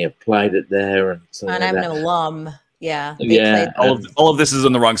certainly applied it there, and I'm an alum. Yeah. All of this is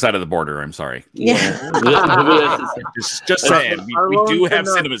on the wrong side of the border. I'm sorry. Yeah. just saying, we do have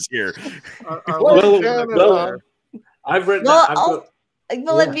cinemas here. I've written. Well,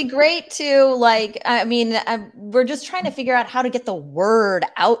 it'd be great to we're just trying to figure out how to get the word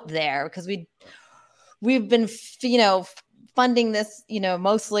out there, because we've been, funding this,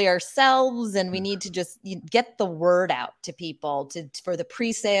 mostly ourselves, and we need to just get the word out to people for the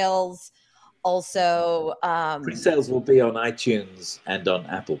pre-sales. Also, pre-sales will be on iTunes and on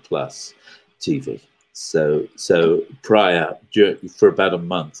Apple Plus TV. So for about a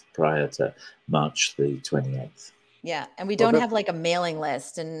month prior to March the 28th. Yeah, and we don't have like a mailing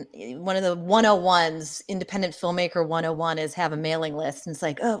list. And one of the 101s, Independent Filmmaker 101, is have a mailing list. And it's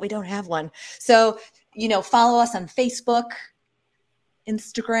like, oh, we don't have one. So, follow us on Facebook,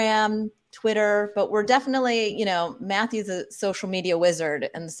 Instagram, Twitter. But we're definitely, Matthew's a social media wizard.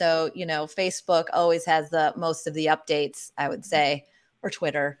 And so, Facebook always has the most of the updates, I would say, or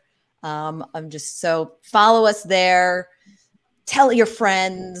Twitter. So follow us there. Tell your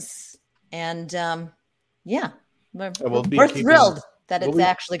friends. And we're thrilled that it's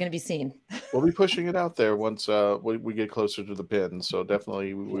actually going to be seen. We'll be pushing it out there once we get closer to the pin. So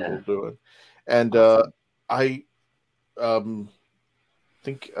definitely we will do it. And awesome. I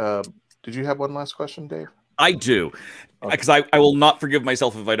think, did you have one last question, Dave? I do, because I will not forgive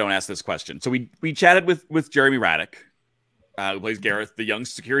myself if I don't ask this question. So we chatted with Jeremy Raddick, who plays Gareth, the young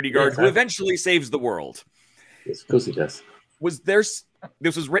security guard who eventually saves the world. Yes, of course he does. This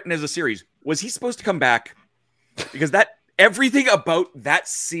was written as a series. Was he supposed to come back? Because everything about that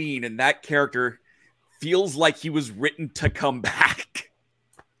scene and that character feels like he was written to come back.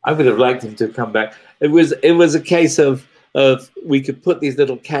 I would have liked him to come back. It was a case of we could put these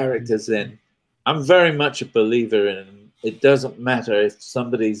little characters in. I'm very much a believer in it doesn't matter if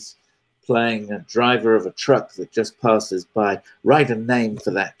somebody's playing a driver of a truck that just passes by. Write a name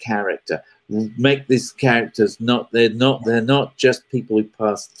for that character. Make these characters they're not just people who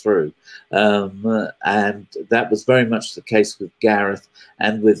pass through. And that was very much the case with Gareth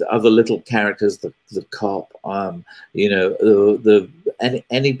and with other little characters, the cop,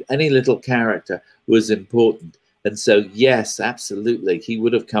 any little character was important. And so, yes, absolutely, he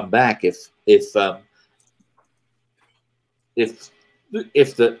would have come back if it had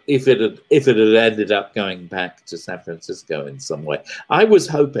ended up going back to San Francisco in some way. I was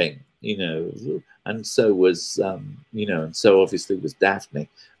hoping, and so was, and so obviously was Daphne,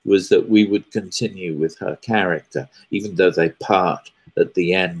 was that we would continue with her character, even though they part at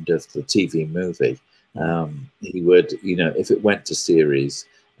the end of the TV movie. He would, if it went to series,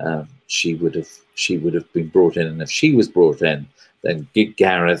 she would have been brought in, and if she was brought in, then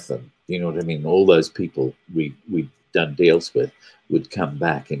Gareth and all those people we'd done deals with would come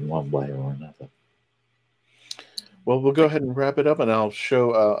back in one way or another. Well, we'll go ahead and wrap it up, and I'll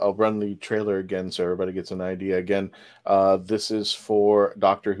show. I'll run the trailer again so everybody gets an idea. Again, this is for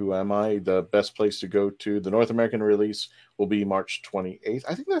Doctor Who Am I? The best place to go to. The North American release will be March 28th.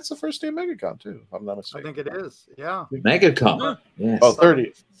 I think that's the first day of MegaCon too, if I'm not mistaken. I think it is. Yeah. MegaCon. Yes. Oh,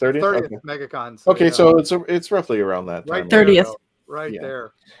 30th. 30th Okay. MegaCon. So, Okay, yeah. so it's roughly around that time. Right there, 30th. though. Right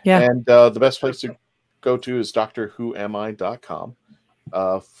there. Yeah. And the best place to go to is DoctorWhoAmI.com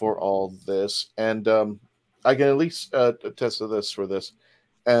for all this. And I can at least attest to this for this.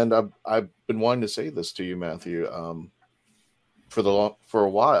 And I've been wanting to say this to you, Matthew, for a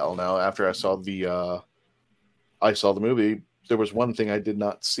while now. After I saw the movie, there was one thing I did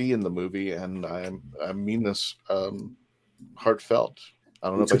not see in the movie, and I mean this heartfelt. I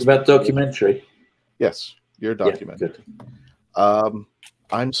don't know if about documentary. Yes, your documentary. Yeah,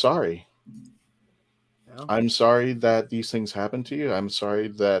 I'm sorry. Yeah. I'm sorry that these things happened to you. I'm sorry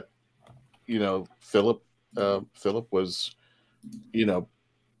that Philip was,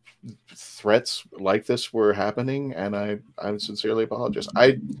 threats like this were happening, and I sincerely apologize.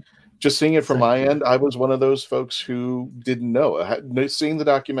 Just seeing it from my end, I was one of those folks who didn't know. Seeing the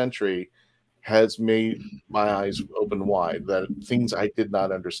documentary has made my eyes open wide, that things I did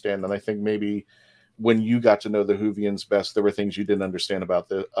not understand. And I think maybe when you got to know the Whovians best, there were things you didn't understand about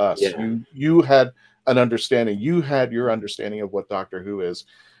us. Yeah. You had an understanding. You had your understanding of what Doctor Who is.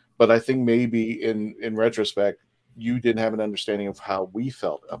 But I think maybe in retrospect, you didn't have an understanding of how we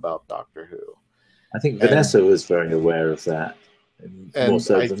felt about Doctor Who. I think Vanessa was very aware of that. More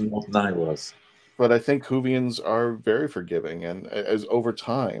so than I was. But I think Whovians are very forgiving, and as over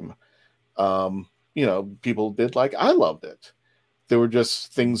time, people did I loved it. There were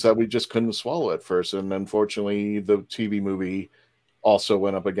just things that we just couldn't swallow at first, and unfortunately, the TV movie also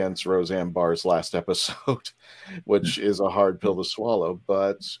went up against Roseanne Barr's last episode, which is a hard pill to swallow.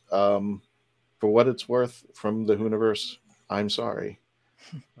 But for what it's worth, from the Whoniverse, I'm sorry,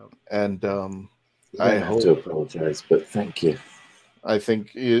 and I have to apologize, but thank you. I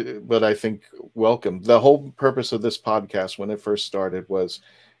think welcome. The whole purpose of this podcast when it first started was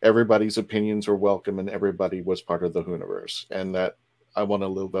everybody's opinions were welcome and everybody was part of the Whoniverse. And that I want to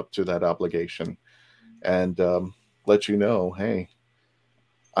live up to that obligation and let you know, hey,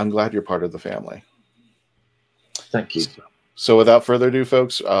 I'm glad you're part of the family. Thank you. So without further ado,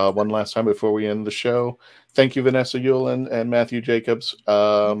 folks, one last time before we end the show, thank you, Vanessa Yuille and Matthew Jacobs.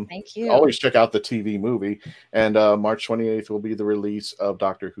 Thank you. Always check out the TV movie. And March 28th will be the release of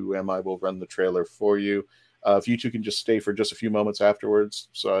Doctor Who Am I? We'll run the trailer for you. If you two can just stay for just a few moments afterwards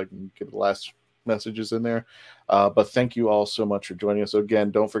so I can give the last messages in there. But thank you all so much for joining us.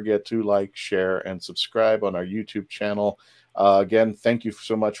 Again, don't forget to like, share, and subscribe on our YouTube channel. Again, thank you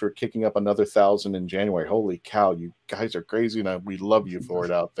so much for kicking up another 1,000 in January. Holy cow, you guys are crazy, and we love you for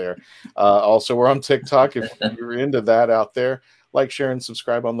it out there. Also, we're on TikTok. If you're into that out there, like, share, and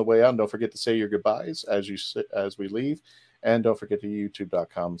subscribe on the way out. And don't forget to say your goodbyes as we leave. And don't forget to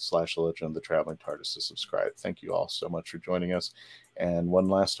youtube.com/Legend of the Traveling TARDIS to subscribe. Thank you all so much for joining us. And one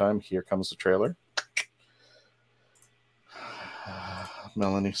last time, here comes the trailer.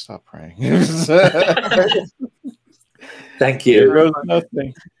 Melanie, stop praying. Thank you. Here goes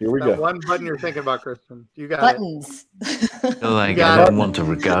nothing. Here we go. One button you're thinking about, Kristen. You got buttons. I don't want to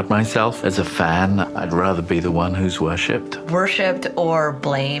regard myself as a fan. I'd rather be the one who's worshipped. Worshipped or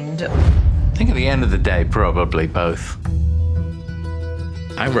blamed. I think at the end of the day, probably both.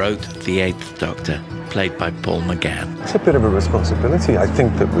 I wrote The Eighth Doctor, played by Paul McGann. It's a bit of a responsibility, I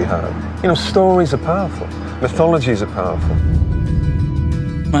think, that we have. Stories are powerful. Mythologies are powerful.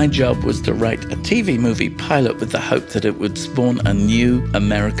 My job was to write a TV movie pilot with the hope that it would spawn a new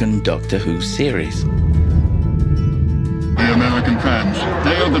American Doctor Who series. The American fans,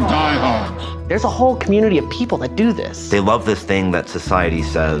 they are the diehards. There's a whole community of people that do this. They love this thing that society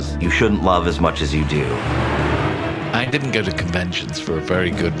says you shouldn't love as much as you do. I didn't go to conventions for a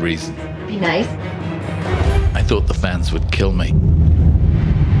very good reason. Be nice. I thought the fans would kill me.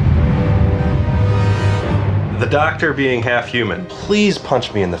 The Doctor being half human, please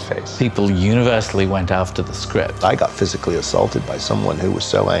punch me in the face. People universally went after the script. I got physically assaulted by someone who was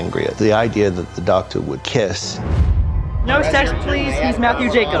so angry at the idea that the Doctor would kiss. No sex, please. He's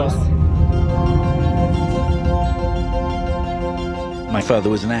Matthew Jacobs. My father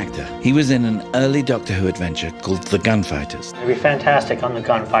was an actor. He was in an early Doctor Who adventure called The Gunfighters. It'd be fantastic on The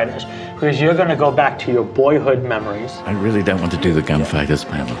Gunfighters because you're going to go back to your boyhood memories. I really don't want to do the Gunfighters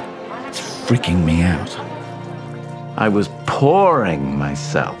panel. It's freaking me out. I was pouring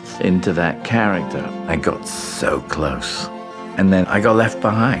myself into that character. I got so close. And then I got left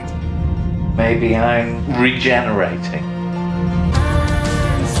behind. Maybe I'm regenerating.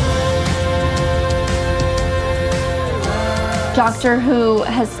 Doctor Who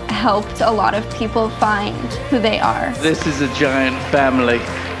has helped a lot of people find who they are. This is a giant family,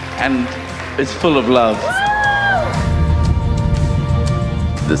 and it's full of love.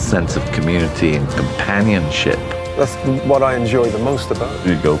 The sense of community and companionship. That's what I enjoy the most about it.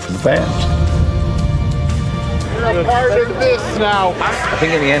 We go for the fans. You're a part of this now. I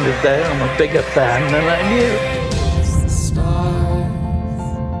think in the end of the day, I'm a bigger fan than I knew.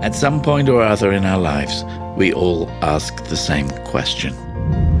 At some point or other in our lives, we all ask the same question.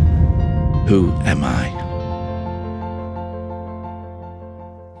 Who am I?